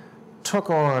 took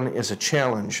on as a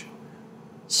challenge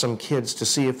some kids to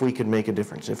see if we could make a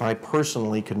difference, if I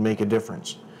personally could make a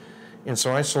difference. And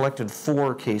so I selected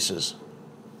 4 cases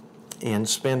and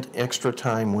spent extra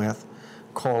time with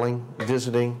calling,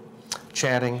 visiting,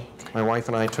 chatting. My wife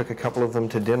and I took a couple of them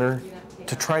to dinner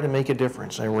to try to make a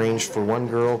difference. I arranged for one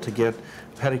girl to get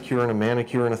a pedicure and a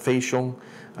manicure and a facial,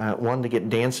 one to get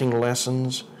dancing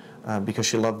lessons because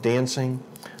she loved dancing.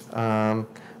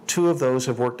 2 of those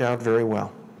have worked out very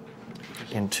well.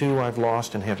 And 2 I've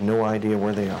lost and have no idea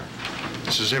where they are.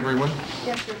 This is everyone?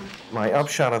 Yes, sir. My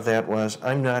upshot of that was,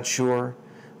 I'm not sure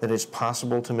that it's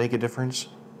possible to make a difference.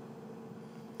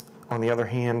 On the other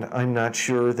hand, I'm not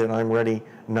sure that I'm ready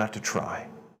not to try.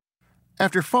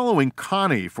 After following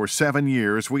Connie for 7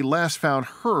 years, we last found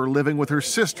her living with her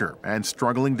sister and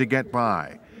struggling to get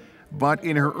by. But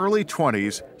in her early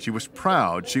 20s, she was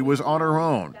proud she was on her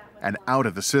own and out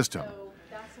of the system.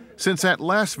 Since that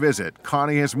last visit,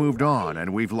 Connie has moved on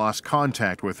and we've lost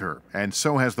contact with her, and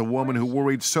so has the woman who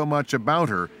worried so much about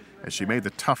her as she made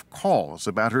the tough calls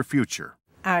about her future.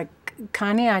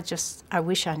 Connie, I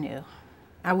wish I knew.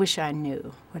 I wish I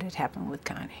knew what had happened with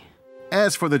Connie.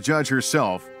 As for the judge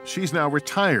herself, she's now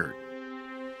retired.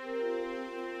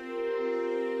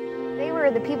 They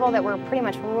were the people that were pretty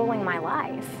much ruling my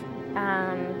life.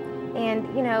 And,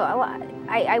 you know,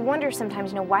 I wonder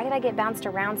sometimes, you know, why did I get bounced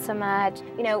around so much?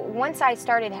 You know, once I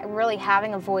started really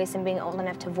having a voice and being old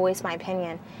enough to voice my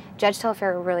opinion, Judge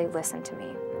Telfair really listened to me.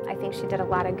 I think she did a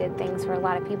lot of good things for a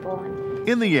lot of people.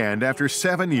 In the end, after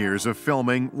 7 years of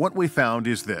filming, what we found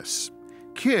is this.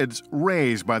 Kids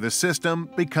raised by the system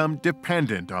become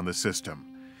dependent on the system.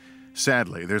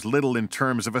 Sadly, there's little in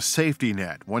terms of a safety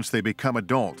net once they become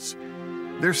adults.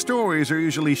 Their stories are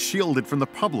usually shielded from the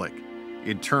public.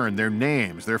 In turn, their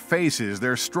names, their faces,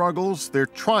 their struggles, their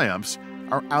triumphs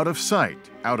are out of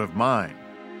sight, out of mind.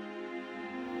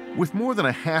 With more than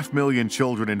 500,000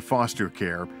 children in foster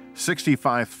care,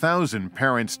 65,000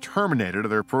 parents terminated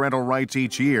their parental rights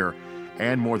each year,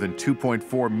 and more than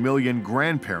 2.4 million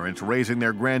grandparents raising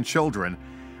their grandchildren,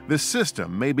 the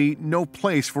system may be no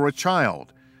place for a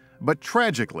child. But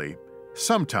tragically,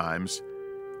 sometimes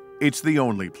it's the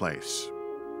only place.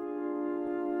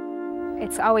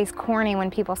 It's always corny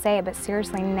when people say it, but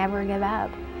seriously, never give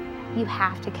up. You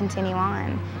have to continue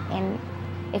on. And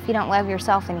if you don't love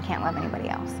yourself, then you can't love anybody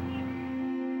else.